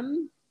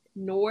am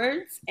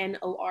Nords,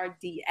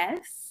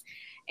 Nords,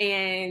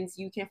 and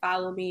you can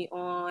follow me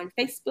on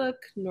Facebook,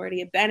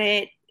 Nordia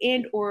Bennett,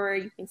 or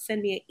you can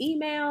send me an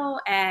email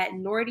at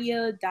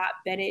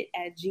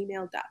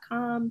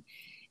nordia.bennett@gmail.com,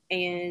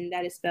 and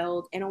that is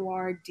spelled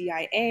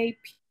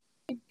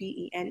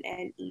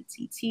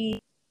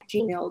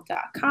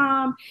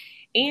NORDIABENNETT@gmail.com.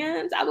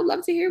 And I would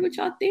love to hear what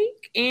y'all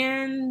think.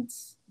 And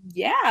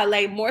yeah,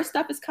 like, more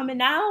stuff is coming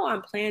out.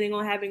 I'm planning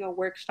on having a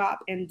workshop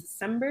in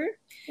December,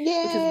 which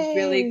is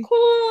really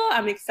cool.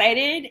 I'm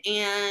excited.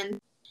 And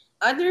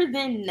other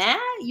than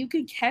that, you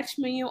can catch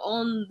me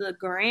on the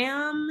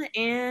gram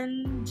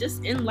and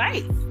just in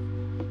life.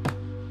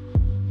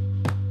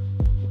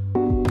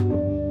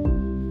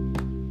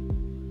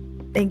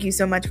 Thank you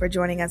so much for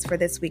joining us for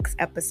this week's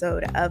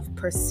episode of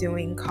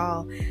Pursuing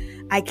Call.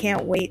 I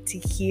can't wait to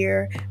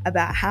hear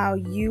about how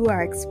you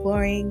are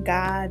exploring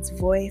God's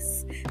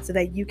voice so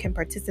that you can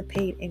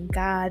participate in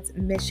God's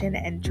mission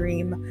and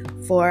dream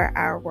for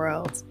our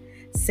world.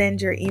 Send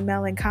your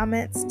email and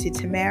comments to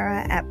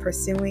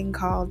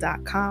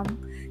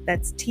tamara@pursuingcall.com.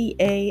 That's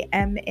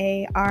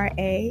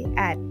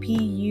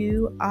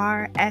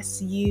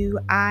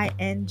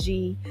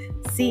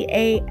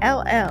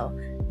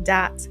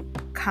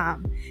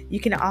TAMARA@PURSUINGCALL.com. You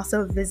can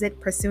also visit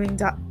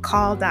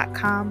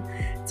pursuingcall.com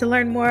to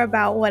learn more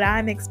about what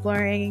I'm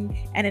exploring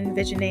and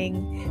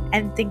envisioning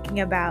and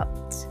thinking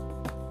about.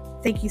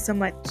 Thank you so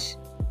much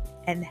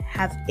and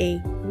have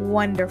a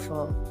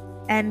wonderful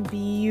and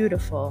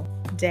beautiful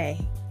day.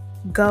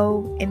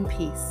 Go in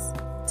peace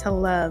to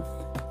love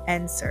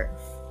and serve.